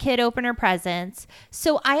 Let the kid open her presents.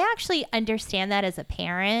 So I actually understand that as a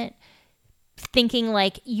parent, thinking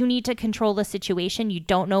you need to control the situation. You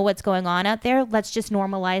don't know what's going on out there. Let's just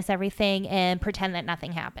normalize everything and pretend that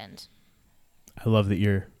nothing happened. I love that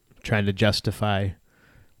you're trying to justify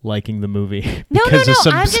liking the movie No, because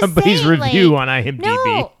of I'm just somebody's saying, review on IMDb.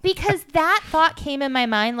 No, because that thought came in my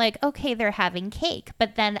mind okay, they're having cake.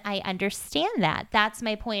 But then I understand that. That's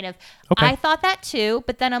my point of, okay. I thought that too,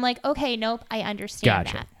 but then I'm okay, nope, I understand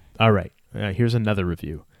Gotcha. that. All right. Here's another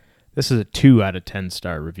review. This is a 2 out of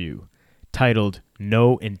 10-star review titled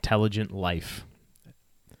No Intelligent Life.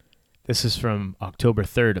 This is from October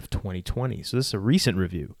 3rd of 2020. So this is a recent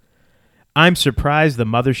review. I'm surprised the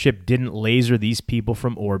mothership didn't laser these people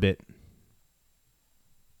from orbit.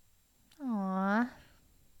 Aww.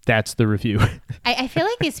 That's the review. I feel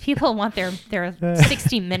like these people want their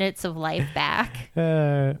 60 minutes of life back.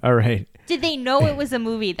 All right. Did they know it was a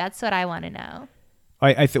movie? That's what I want to know.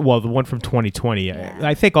 Well, the one from 2020, Yeah.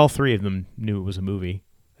 I think all 3 of them knew it was a movie.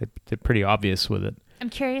 They're pretty obvious with it. I'm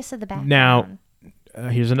curious of the background. Now,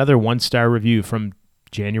 here's another 1-star review from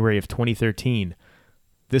January of 2013.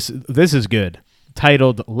 This is good.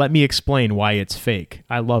 Titled, Let Me Explain Why It's Fake.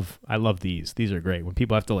 I love these. These are great. When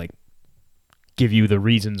people have to give you the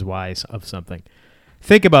reasons why of something.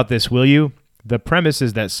 Think about this, will you? The premise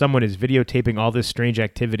is that someone is videotaping all this strange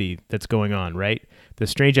activity that's going on, right? The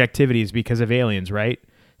strange activity is because of aliens, right?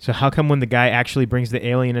 So how come when the guy actually brings the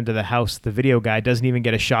alien into the house, the video guy doesn't even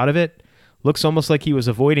get a shot of it? Looks almost like he was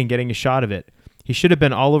avoiding getting a shot of it. He should have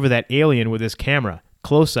been all over that alien with his camera.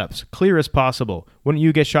 Close-ups, clear as possible. Wouldn't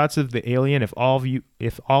you get shots of the alien if all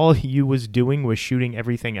you was doing was shooting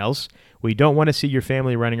everything else? We don't want to see your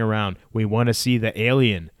family running around. We want to see the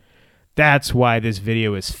alien. That's why this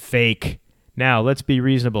video is fake. Now, let's be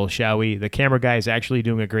reasonable, shall we? The camera guy is actually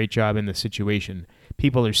doing a great job in the situation.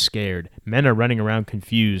 People are scared. Men are running around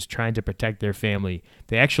confused, trying to protect their family.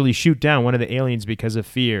 They actually shoot down one of the aliens because of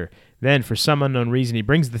fear. Then, for some unknown reason, he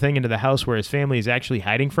brings the thing into the house where his family is actually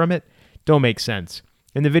hiding from it? Don't make sense.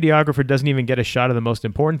 And the videographer doesn't even get a shot of the most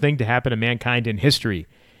important thing to happen to mankind in history.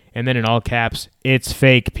 And then in all caps, it's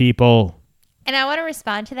fake, people. And I want to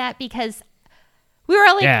respond to that because we were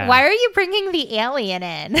Why are you bringing the alien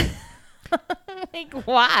in?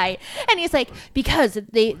 Why? And he's because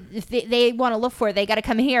if they want to look for it, they got to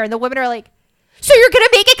come here. And the women are so you're going to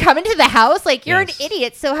make it come into the house? You're an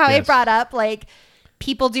idiot. So how I brought up,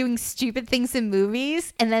 people doing stupid things in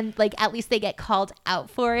movies, and then at least they get called out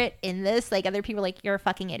for it in this. Other people are you're a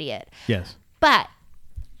fucking idiot. Yes. But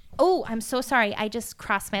I'm so sorry. I just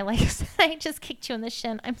crossed my legs. I just kicked you in the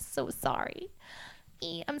shin. I'm so sorry.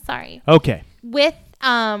 I'm sorry. Okay. With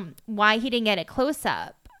why he didn't get a close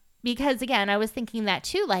up. Because again, I was thinking that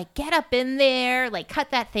too, get up in there,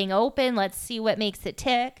 cut that thing open. Let's see what makes it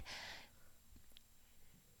tick.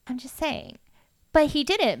 I'm just saying. But he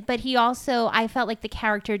didn't. But he also, I felt like the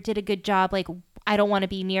character did a good job. I don't want to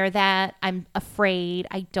be near that. I'm afraid.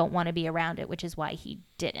 I don't want to be around it, which is why he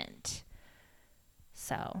didn't.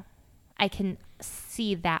 So I can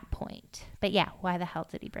see that point. But yeah, why the hell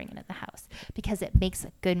did he bring it in the house? Because it makes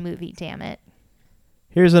a good movie, damn it.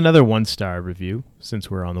 Here's another 1-star review,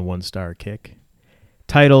 since we're on the 1-star kick,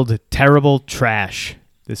 titled Terrible Trash.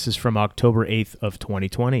 This is from October 8th of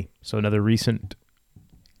 2020. So another recent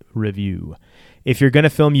review. If you're going to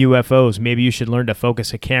film UFOs, maybe you should learn to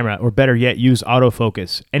focus a camera, or better yet, use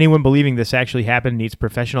autofocus. Anyone believing this actually happened needs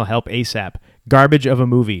professional help ASAP. Garbage of a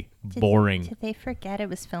movie. Boring. Did they forget it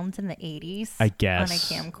was filmed in the 80s? I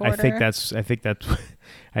guess. On a camcorder?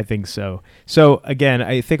 I think so. So again,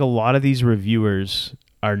 I think a lot of these reviewers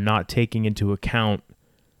are not taking into account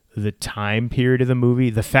the time period of the movie.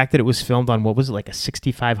 The fact that it was filmed on, what was it, like a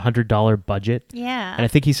 $6,500 budget? Yeah. And I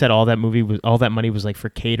think he said all that money was like for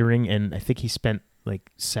catering, and I think he spent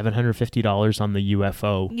like $750 on the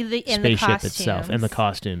UFO spaceship itself and the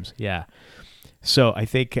costumes. Yeah. So I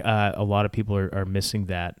think a lot of people are missing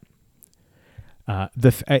that.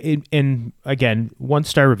 And again,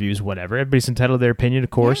 1-star reviews, whatever. Everybody's entitled to their opinion, of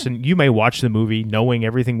course. Yeah. And you may watch the movie knowing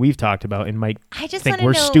everything we've talked about and might think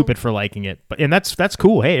we're stupid for liking it. And that's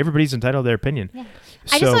cool. Hey, everybody's entitled to their opinion. Yeah.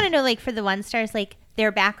 I just want to know, like, for the 1-stars, like,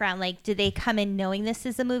 their background. Like, did they come in knowing this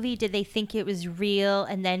is a movie? Did they think it was real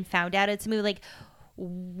and then found out it's a movie? Like,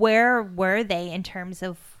 where were they in terms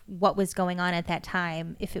of what was going on at that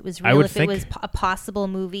time? If it was real, if it was a possible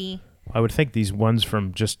movie? I would think these ones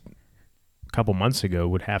from just couple months ago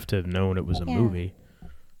would have to have known it was a movie.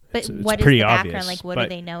 But what is the background? Like, what do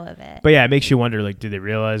they know of it? But yeah, it makes you wonder, like, did they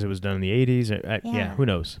realize it was done in the 80s? Yeah, who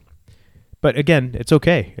knows? But again, it's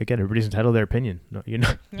okay. Again, everybody's entitled to their opinion. No, you're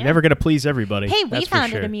never going to please everybody. Hey, we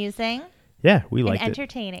found it amusing. Yeah, we liked it. And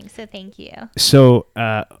entertaining, so thank you. So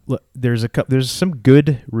look, there's some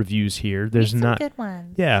good reviews here. There's not some good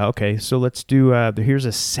ones. Yeah, okay. So let's do, here's a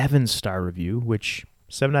 7-star review, which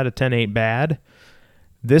 7 out of 10 ain't bad.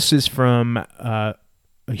 This is from a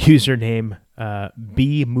username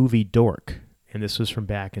B Movie Dork, and this was from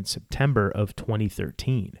back in September of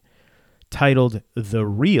 2013, titled "The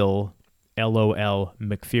Real LOL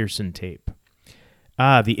McPherson Tape."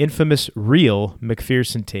 The infamous real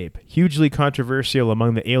McPherson tape, hugely controversial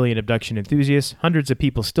among the alien abduction enthusiasts. Hundreds of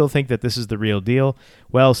people still think that this is the real deal.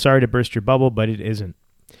 Well, sorry to burst your bubble, but it isn't.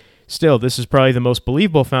 Still, this is probably the most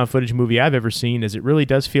believable found footage movie I've ever seen, as it really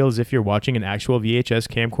does feel as if you're watching an actual VHS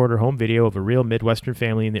camcorder home video of a real Midwestern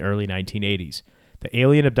family in the early 1980s. The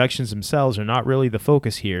alien abductions themselves are not really the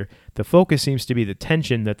focus here. The focus seems to be the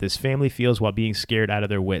tension that this family feels while being scared out of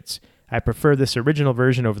their wits. I prefer this original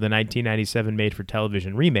version over the 1997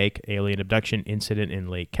 made-for-television remake, Alien Abduction Incident in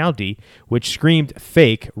Lake County, which screamed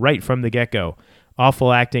fake right from the get-go.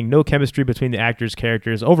 Awful acting, no chemistry between the actors'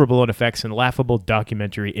 characters, overblown effects, and laughable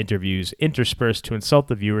documentary interviews interspersed to insult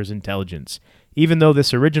the viewer's intelligence. Even though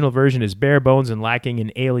this original version is bare bones and lacking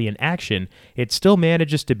in alien action, it still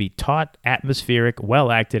manages to be taut, atmospheric,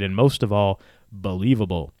 well-acted, and most of all,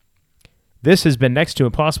 believable. This has been next to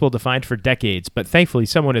impossible to find for decades, but thankfully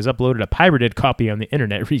someone has uploaded a pirated copy on the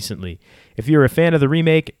internet recently. If you're a fan of the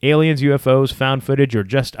remake, aliens, UFOs, found footage, or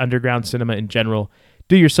just underground cinema in general,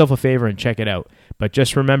 do yourself a favor and check it out. But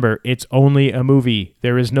just remember, it's only a movie.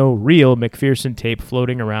 There is no real McPherson tape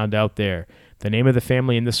floating around out there. The name of the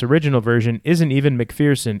family in this original version isn't even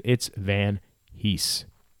McPherson, it's Van Hees.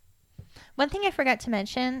 One thing I forgot to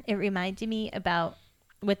mention, it reminded me about,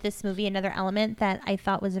 with this movie, another element that I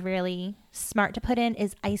thought was really smart to put in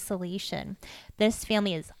is isolation. This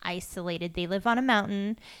family is isolated. They live on a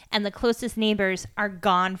mountain, and the closest neighbors are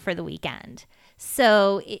gone for the weekend.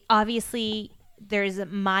 So obviously, there's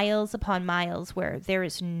miles upon miles where there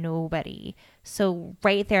is nobody. So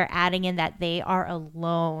right there, adding in that they are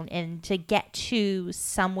alone, and to get to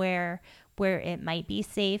somewhere where it might be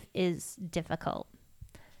safe is difficult.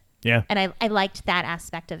 Yeah. And I liked that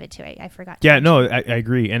aspect of it too. I forgot. Yeah, no, I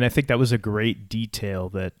agree. And I think that was a great detail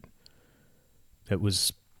that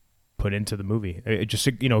was put into the movie. Just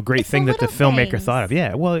a great thing that the filmmaker thought of.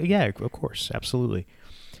 Yeah, well, yeah, of course. Absolutely.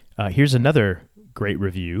 Here's another great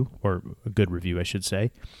review, or a good review, I should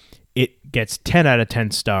say. It gets 10 out of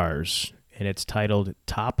 10 stars, and it's titled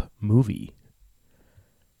Top Movie.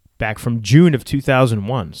 Back from June of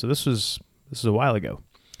 2001. So this is a while ago.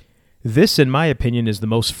 This, in my opinion, is the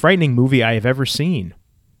most frightening movie I have ever seen.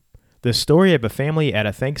 The story of a family at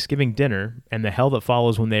a Thanksgiving dinner and the hell that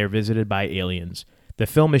follows when they are visited by aliens. The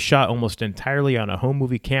film is shot almost entirely on a home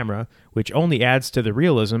movie camera, which only adds to the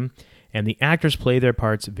realism, and the actors play their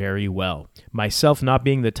parts very well. Myself, not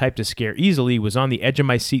being the type to scare easily, was on the edge of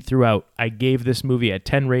my seat throughout. I gave this movie a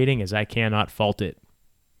 10 rating, as I cannot fault it.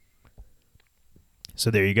 So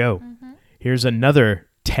there you go. Mm-hmm. Here's another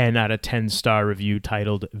 10 out of 10 star review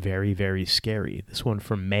titled Very, Very Scary. This one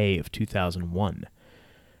from May of 2001.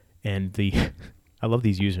 And I love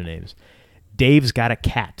these usernames. Dave's Got a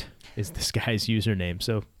Cat is this guy's username.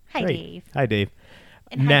 So Hi, great. Dave. Hi, Dave.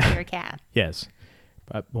 And how's your cat? Yes.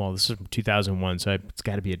 Well, this is from 2001, so it's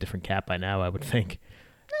got to be a different cat by now, I would think.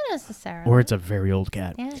 Not necessarily. Or it's a very old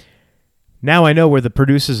cat. Yeah. Now I know where the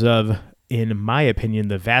producers of, in my opinion,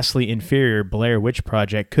 the vastly inferior Blair Witch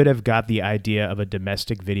Project could have got the idea of a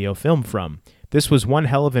domestic video film from. This was one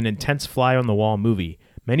hell of an intense fly-on-the-wall movie.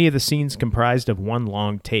 Many of the scenes comprised of one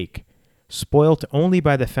long take. Spoilt only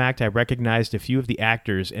by the fact I recognized a few of the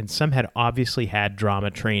actors and some had obviously had drama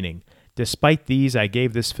training. Despite these, I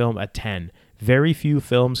gave this film a 10. Very few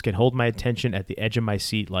films can hold my attention at the edge of my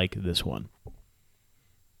seat like this one.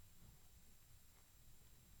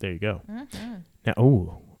 There you go. Mm-hmm.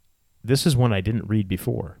 Now, this is one I didn't read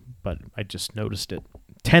before, but I just noticed it.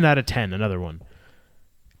 10 out of 10, another one.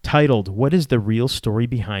 Titled, What is the Real Story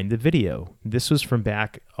Behind the Video? This was from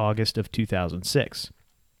back August of 2006.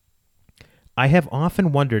 I have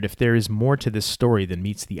often wondered if there is more to this story than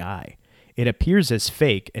meets the eye. It appears as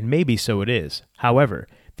fake, and maybe so it is. However,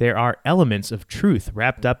 there are elements of truth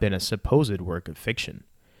wrapped up in a supposed work of fiction.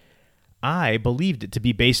 I believed it to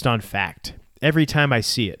be based on fact. Every time I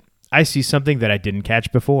see it, I see something that I didn't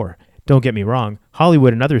catch before. Don't get me wrong,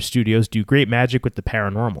 Hollywood and other studios do great magic with the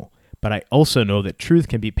paranormal, but I also know that truth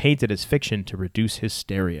can be painted as fiction to reduce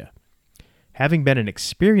hysteria. Having been an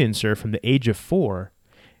experiencer from the age of 4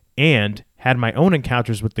 and had my own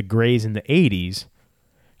encounters with the Greys in the 80s,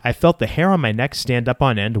 I felt the hair on my neck stand up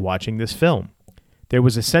on end watching this film. There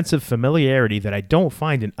was a sense of familiarity that I don't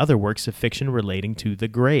find in other works of fiction relating to the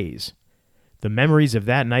Greys. The memories of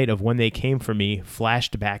that night of when they came for me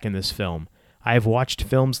flashed back in this film. I have watched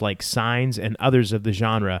films like Signs and others of the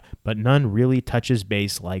genre, but none really touches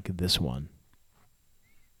base like this one.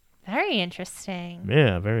 Very interesting.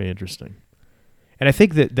 Yeah, very interesting. And I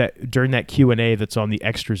think that during that Q&A that's on the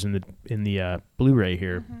extras in the Blu-ray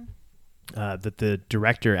here, that the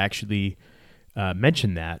director actually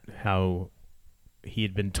mentioned that, how he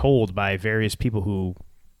had been told by various people who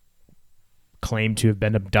claimed to have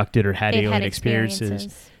been abducted or had alien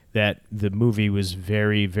experiences that the movie was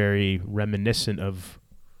very, very reminiscent of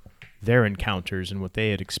their encounters and what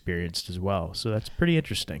they had experienced as well. So that's pretty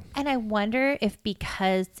interesting. And I wonder if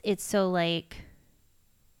because it's so like,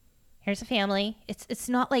 here's a family. It's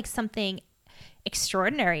not like something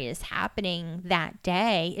extraordinary is happening that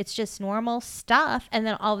day. It's just normal stuff. And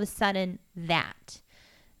then all of a sudden that.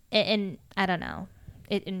 And I don't know.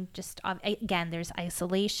 And just, again, there's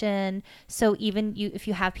isolation. So even if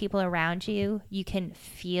you have people around you, you can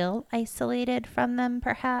feel isolated from them,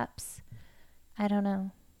 perhaps. I don't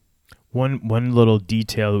know. One little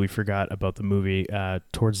detail that we forgot about the movie,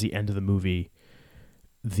 towards the end of the movie,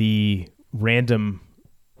 the random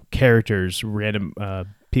characters,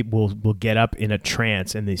 people will get up in a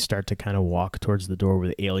trance and they start to kind of walk towards the door where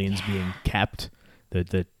the alien's being kept,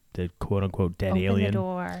 the quote unquote dead Open alien. the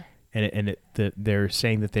door. They're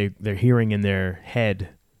saying that they're hearing in their head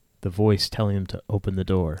the voice telling them to open the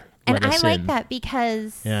door. And Let I us like in. that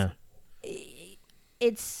because Yeah.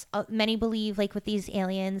 it's many believe like with these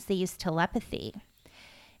aliens they use telepathy,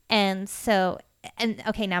 and so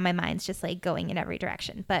okay, now my mind's just like going in every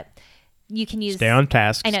direction, but you can use Stay on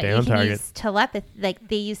task. I know Stay you on can target. use telepathy, like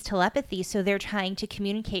they use telepathy, so they're trying to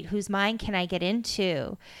communicate whose mind can I get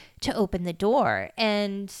into to open the door.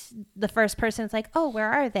 And the first person's like, oh, where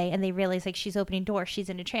are they? And they realize like she's opening door, she's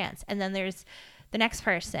in a trance. And then there's the next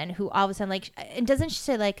person who all of a sudden like, and doesn't she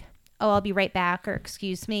say like, oh, I'll be right back, or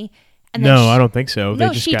excuse me? And then No, I don't think so. They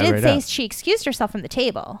No, just she got did right say up. she excused herself from the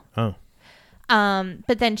table. Oh.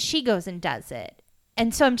 But then she goes and does it.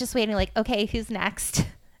 And so I'm just waiting like, okay, who's next?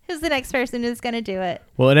 Who's the next person who's going to do it?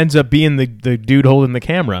 Well, it ends up being the dude holding the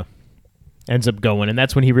camera. Ends up going, and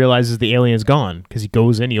that's when he realizes the alien's gone, because he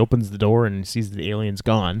goes in, he opens the door, and sees the alien's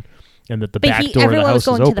gone, and that the back door of the everyone house was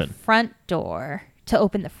going is to open. the front door to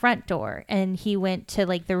open the front door, and he went to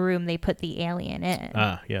like the room they put the alien in.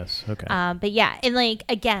 Ah, yes, okay. But yeah, and like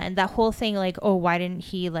again, that whole thing, like, oh, why didn't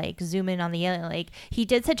he like zoom in on the alien? Like he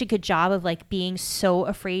did such a good job of like being so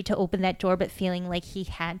afraid to open that door, but feeling like he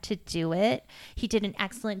had to do it. He did an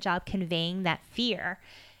excellent job conveying that fear.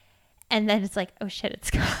 And then it's like, oh shit, it's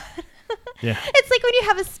gone. Yeah. It's like when you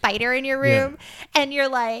have a spider in your room and you're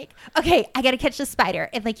like, okay, I got to catch the spider.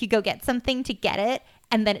 And like you go get something to get it,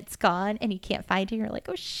 and then it's gone and you can't find it. You're like,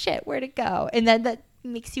 oh shit, where'd it go? And then that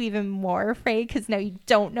makes you even more afraid because now you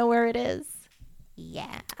don't know where it is.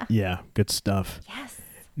 Yeah. Yeah, good stuff. Yes.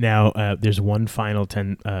 Now, there's one final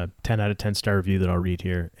 10 out of 10 star review that I'll read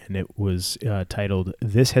here, and it was titled,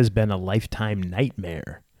 This Has Been a Lifetime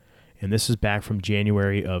Nightmare. And this is back from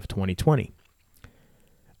January of 2020.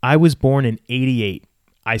 I was born in 88.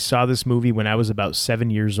 I saw this movie when I was about 7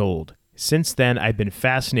 years old. Since then, I've been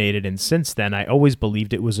fascinated, and since then, I always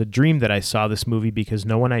believed it was a dream that I saw this movie because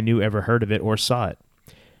no one I knew ever heard of it or saw it.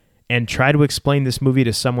 And try to explain this movie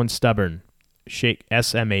to someone stubborn. Shake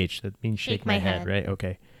SMH. That means shake my head, right?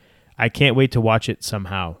 Okay. I can't wait to watch it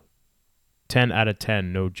somehow. 10 out of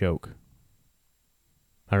 10, no joke.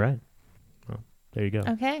 All right. Well, there you go.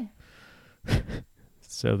 Okay.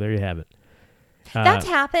 So there you have it. That's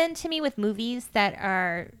happened to me with movies that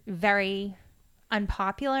are very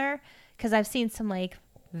unpopular, because I've seen some like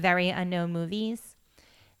very unknown movies,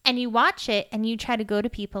 and you watch it and you try to go to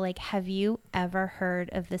people like, have you ever heard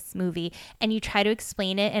of this movie? And you try to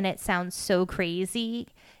explain it and it sounds so crazy,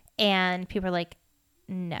 and people are like,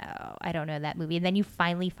 no, I don't know that movie. And then you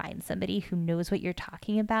finally find somebody who knows what you're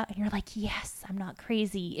talking about, and you're like, yes, I'm not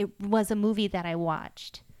crazy. It was a movie that I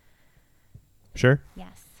watched. Sure.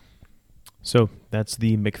 Yes. So that's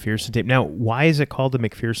the McPherson tape. Now, why is it called the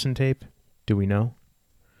McPherson tape? Do we know?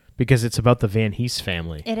 Because it's about the Van Hees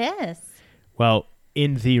family. It is. Well,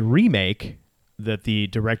 in the remake that the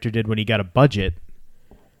director did when he got a budget,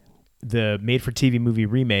 the made-for-TV movie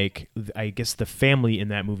remake, I guess the family in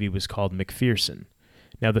that movie was called McPherson.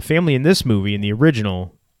 Now, the family in this movie, in the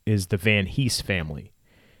original, is the Van Hees family.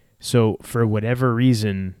 So, for whatever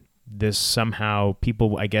reason, this somehow,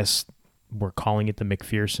 people, I guess, were calling it the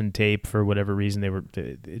McPherson tape for whatever reason.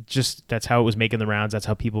 That's how it was making the rounds. That's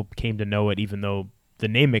how people came to know it, even though the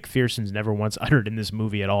name McPherson's never once uttered in this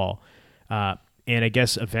movie at all. And I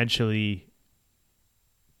guess eventually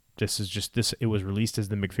it was released as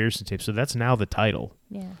the McPherson tape. So that's now the title.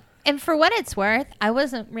 Yeah. And for what it's worth, I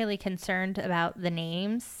wasn't really concerned about the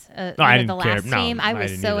names. No, I didn't the last care. No, name. I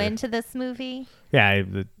was didn't so either. into this movie. Yeah,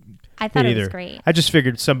 I thought me it was either. great. I just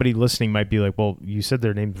figured somebody listening might be like, well, you said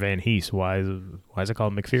their name's Van Hees. Why is it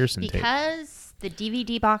called McPherson tape? Because the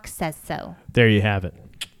DVD box says so. There you have it.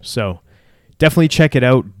 So definitely check it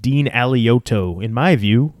out. Dean Aliotto, in my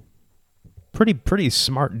view, pretty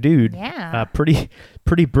smart dude. Yeah.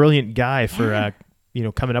 Pretty brilliant guy for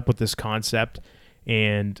coming up with this concept.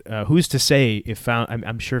 And who's to say if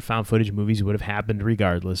I'm sure found footage movies would have happened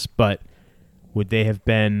regardless, but would they have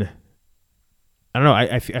been? I don't know.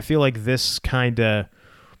 I feel like this kind of.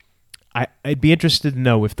 I'd be interested to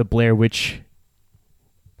know if the Blair Witch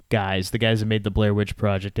guys, the guys that made the Blair Witch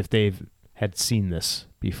Project, if they've had seen this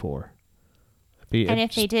before. And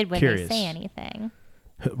if they did, would curious. they say anything?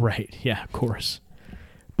 Right. Yeah, of course.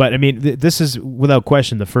 But I mean, this is without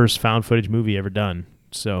question the first found footage movie ever done.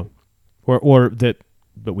 So, or that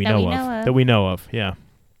we know of. Yeah.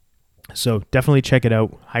 So definitely check it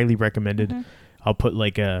out. Highly recommended. Mm-hmm. I'll put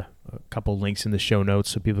like a couple links in the show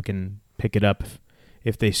notes so people can pick it up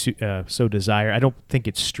if they so desire. I don't think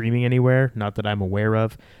it's streaming anywhere, not that I'm aware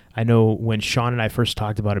of. I know when Sean and I first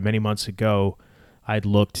talked about it many months ago, I'd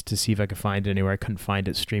looked to see if I could find it anywhere. I couldn't find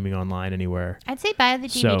it streaming online anywhere. I'd say buy the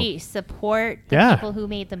DVD. Support the people who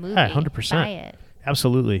made the movie. Yeah, 100%. Buy it.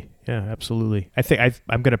 Absolutely. Yeah, absolutely. I think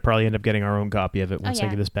I'm going to probably end up getting our own copy of it once I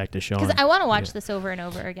get this back to Sean. Because I want to watch this over and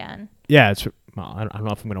over again. Yeah, I don't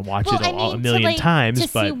know if I'm going to watch it a million times.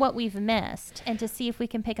 To but see what we've missed and to see if we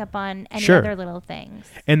can pick up on any other little things.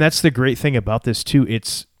 And that's the great thing about this, too.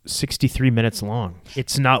 It's 63 minutes long.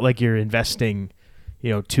 It's not like you're investing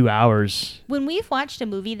 2 hours. When we've watched a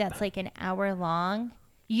movie that's like an hour long,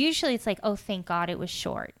 usually it's like, oh, thank God it was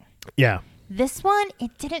short. Yeah. This one,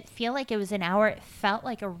 it didn't feel like it was an hour. It felt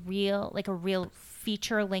like a real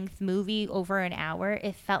feature-length movie over an hour.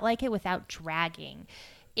 It felt like it without dragging.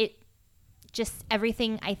 It just,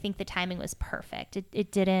 everything, I think the timing was perfect.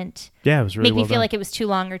 It didn't it was really make me feel done. like it was too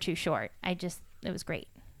long or too short. It was great.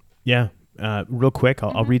 Yeah. Real quick,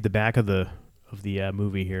 I'll read the back of the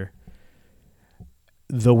movie here.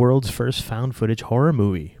 The world's first found footage horror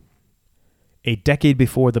movie. A decade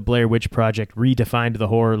before the Blair Witch Project redefined the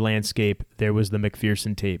horror landscape, there was the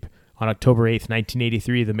McPherson tape. On October 8th,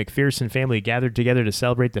 1983, the McPherson family gathered together to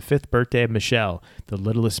celebrate the 5th birthday of Michelle, the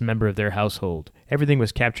littlest member of their household. Everything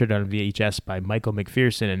was captured on VHS by Michael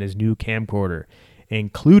McPherson and his new camcorder,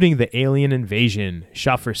 including the alien invasion,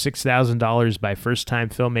 shot for $6,000 by first-time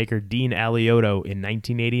filmmaker Dean Aliotto in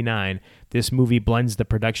 1989. This movie blends the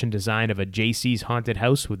production design of a JC's haunted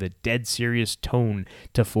house with a dead serious tone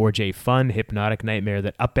to forge a fun, hypnotic nightmare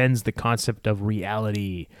that upends the concept of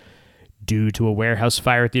reality. Due to a warehouse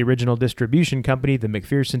fire at the original distribution company, the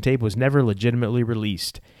McPherson tape was never legitimately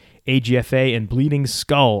released. AGFA and Bleeding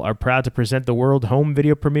Skull are proud to present the world home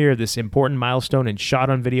video premiere of this important milestone in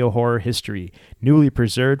shot-on-video horror history, newly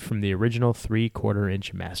preserved from the original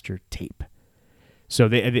 3/4-inch master tape. So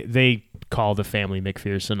they call the family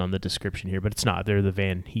McPherson on the description here, but it's not. They're the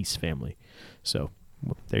Van Hees family. So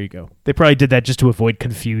there you go. They probably did that just to avoid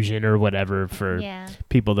confusion or whatever for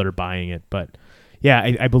people that are buying it. But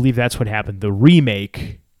yeah, I believe that's what happened. The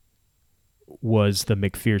remake was the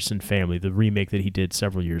McPherson family, the remake that he did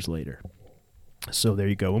several years later. So there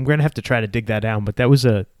you go. I'm going to have to try to dig that down, but that was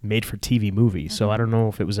a made-for-TV movie, so I don't know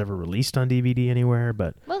if it was ever released on DVD anywhere,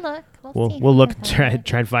 but We'll look. we'll look and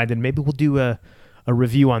try and find it. Maybe we'll do a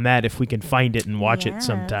review on that if we can find it and watch it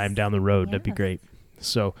sometime down the road. That'd be Yes. great.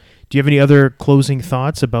 So, do you have any other closing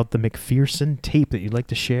thoughts about the McPherson tape that you'd like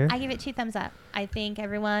to share? I give it 2 thumbs up. I think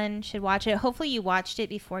everyone should watch it. Hopefully you watched it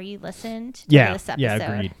before you listened to this episode. Yeah,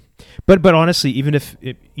 agreed. But honestly, even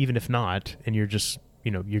if not, and you're just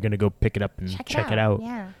you're gonna go pick it up and check it out.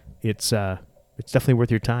 Yeah. It's definitely worth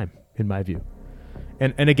your time in my view.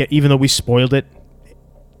 And again, even though we spoiled it,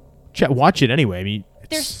 watch it anyway. I mean,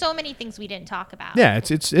 There's so many things we didn't talk about. yeah,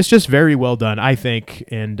 it's just very well done, I think.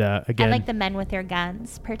 And again, I like the men with their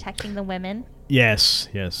guns protecting the women. yes.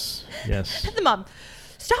 The mom,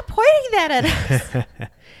 stop pointing that at us.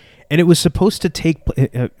 And it was supposed to take.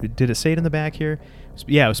 Did it say it in the back here?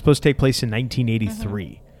 Yeah, it was supposed to take place in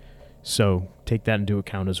 1983. So take that into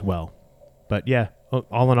account as well. But yeah,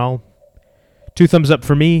 all in all, 2 thumbs up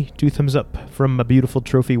for me. 2 thumbs up from my beautiful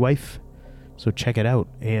trophy wife. So check it out.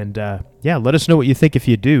 And yeah, let us know what you think if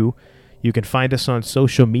you do. You can find us on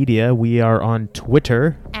social media. We are on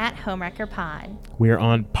Twitter. At Homewrecker Pod. We are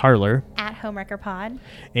on Parler. At Homewrecker Pod.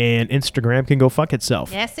 And Instagram can go fuck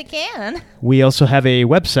itself. Yes, it can. We also have a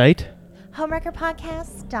website.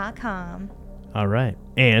 Homewreckerpodcast.com. All right.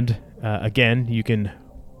 And again, you can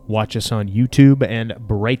watch us on YouTube and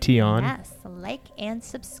Brighteon. Yes, like and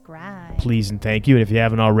subscribe. Please and thank you. And if you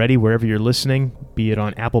haven't already, wherever you're listening, be it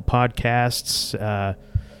on Apple Podcasts,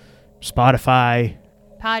 Spotify,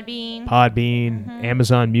 Podbean,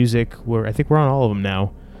 Amazon Music, I think we're on all of them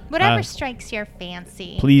now. Whatever strikes your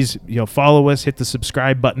fancy. Please, follow us, hit the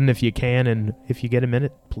subscribe button if you can, and if you get a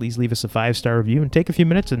minute, please leave us a 5-star review and take a few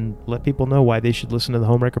minutes and let people know why they should listen to the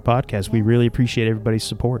Homewrecker podcast. We really appreciate everybody's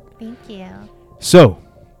support. Thank you. So,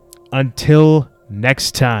 until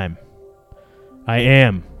next time, I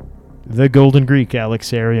am the Golden Greek,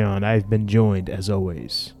 Alex Arion. I've been joined, as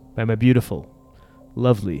always, by my beautiful,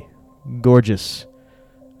 lovely, gorgeous,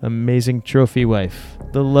 amazing trophy wife,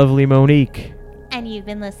 the lovely Monique. And you've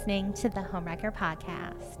been listening to the Homewrecker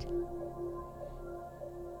Podcast.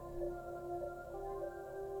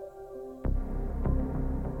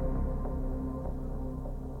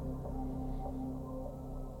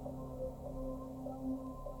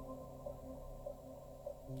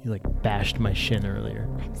 You bashed my shin earlier.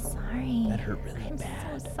 I'm sorry. That hurt really I'm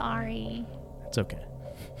bad. so sorry. It's okay.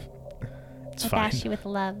 It's I fine. bashed you with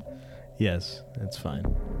love. Yes, that's fine.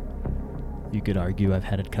 You could argue I've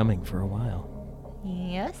had it coming for a while.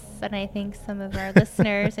 Yes, and I think some of our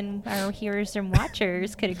listeners and our hearers and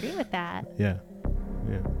watchers could agree with that. Yeah.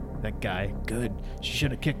 That guy, good. She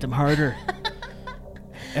should have kicked him harder.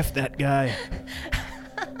 F that guy.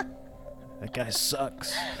 That guy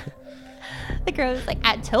sucks. The girl was like,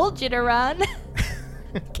 I told you to run.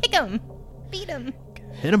 Kick him. Beat him.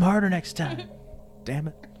 Hit him harder next time. Damn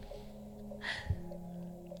it.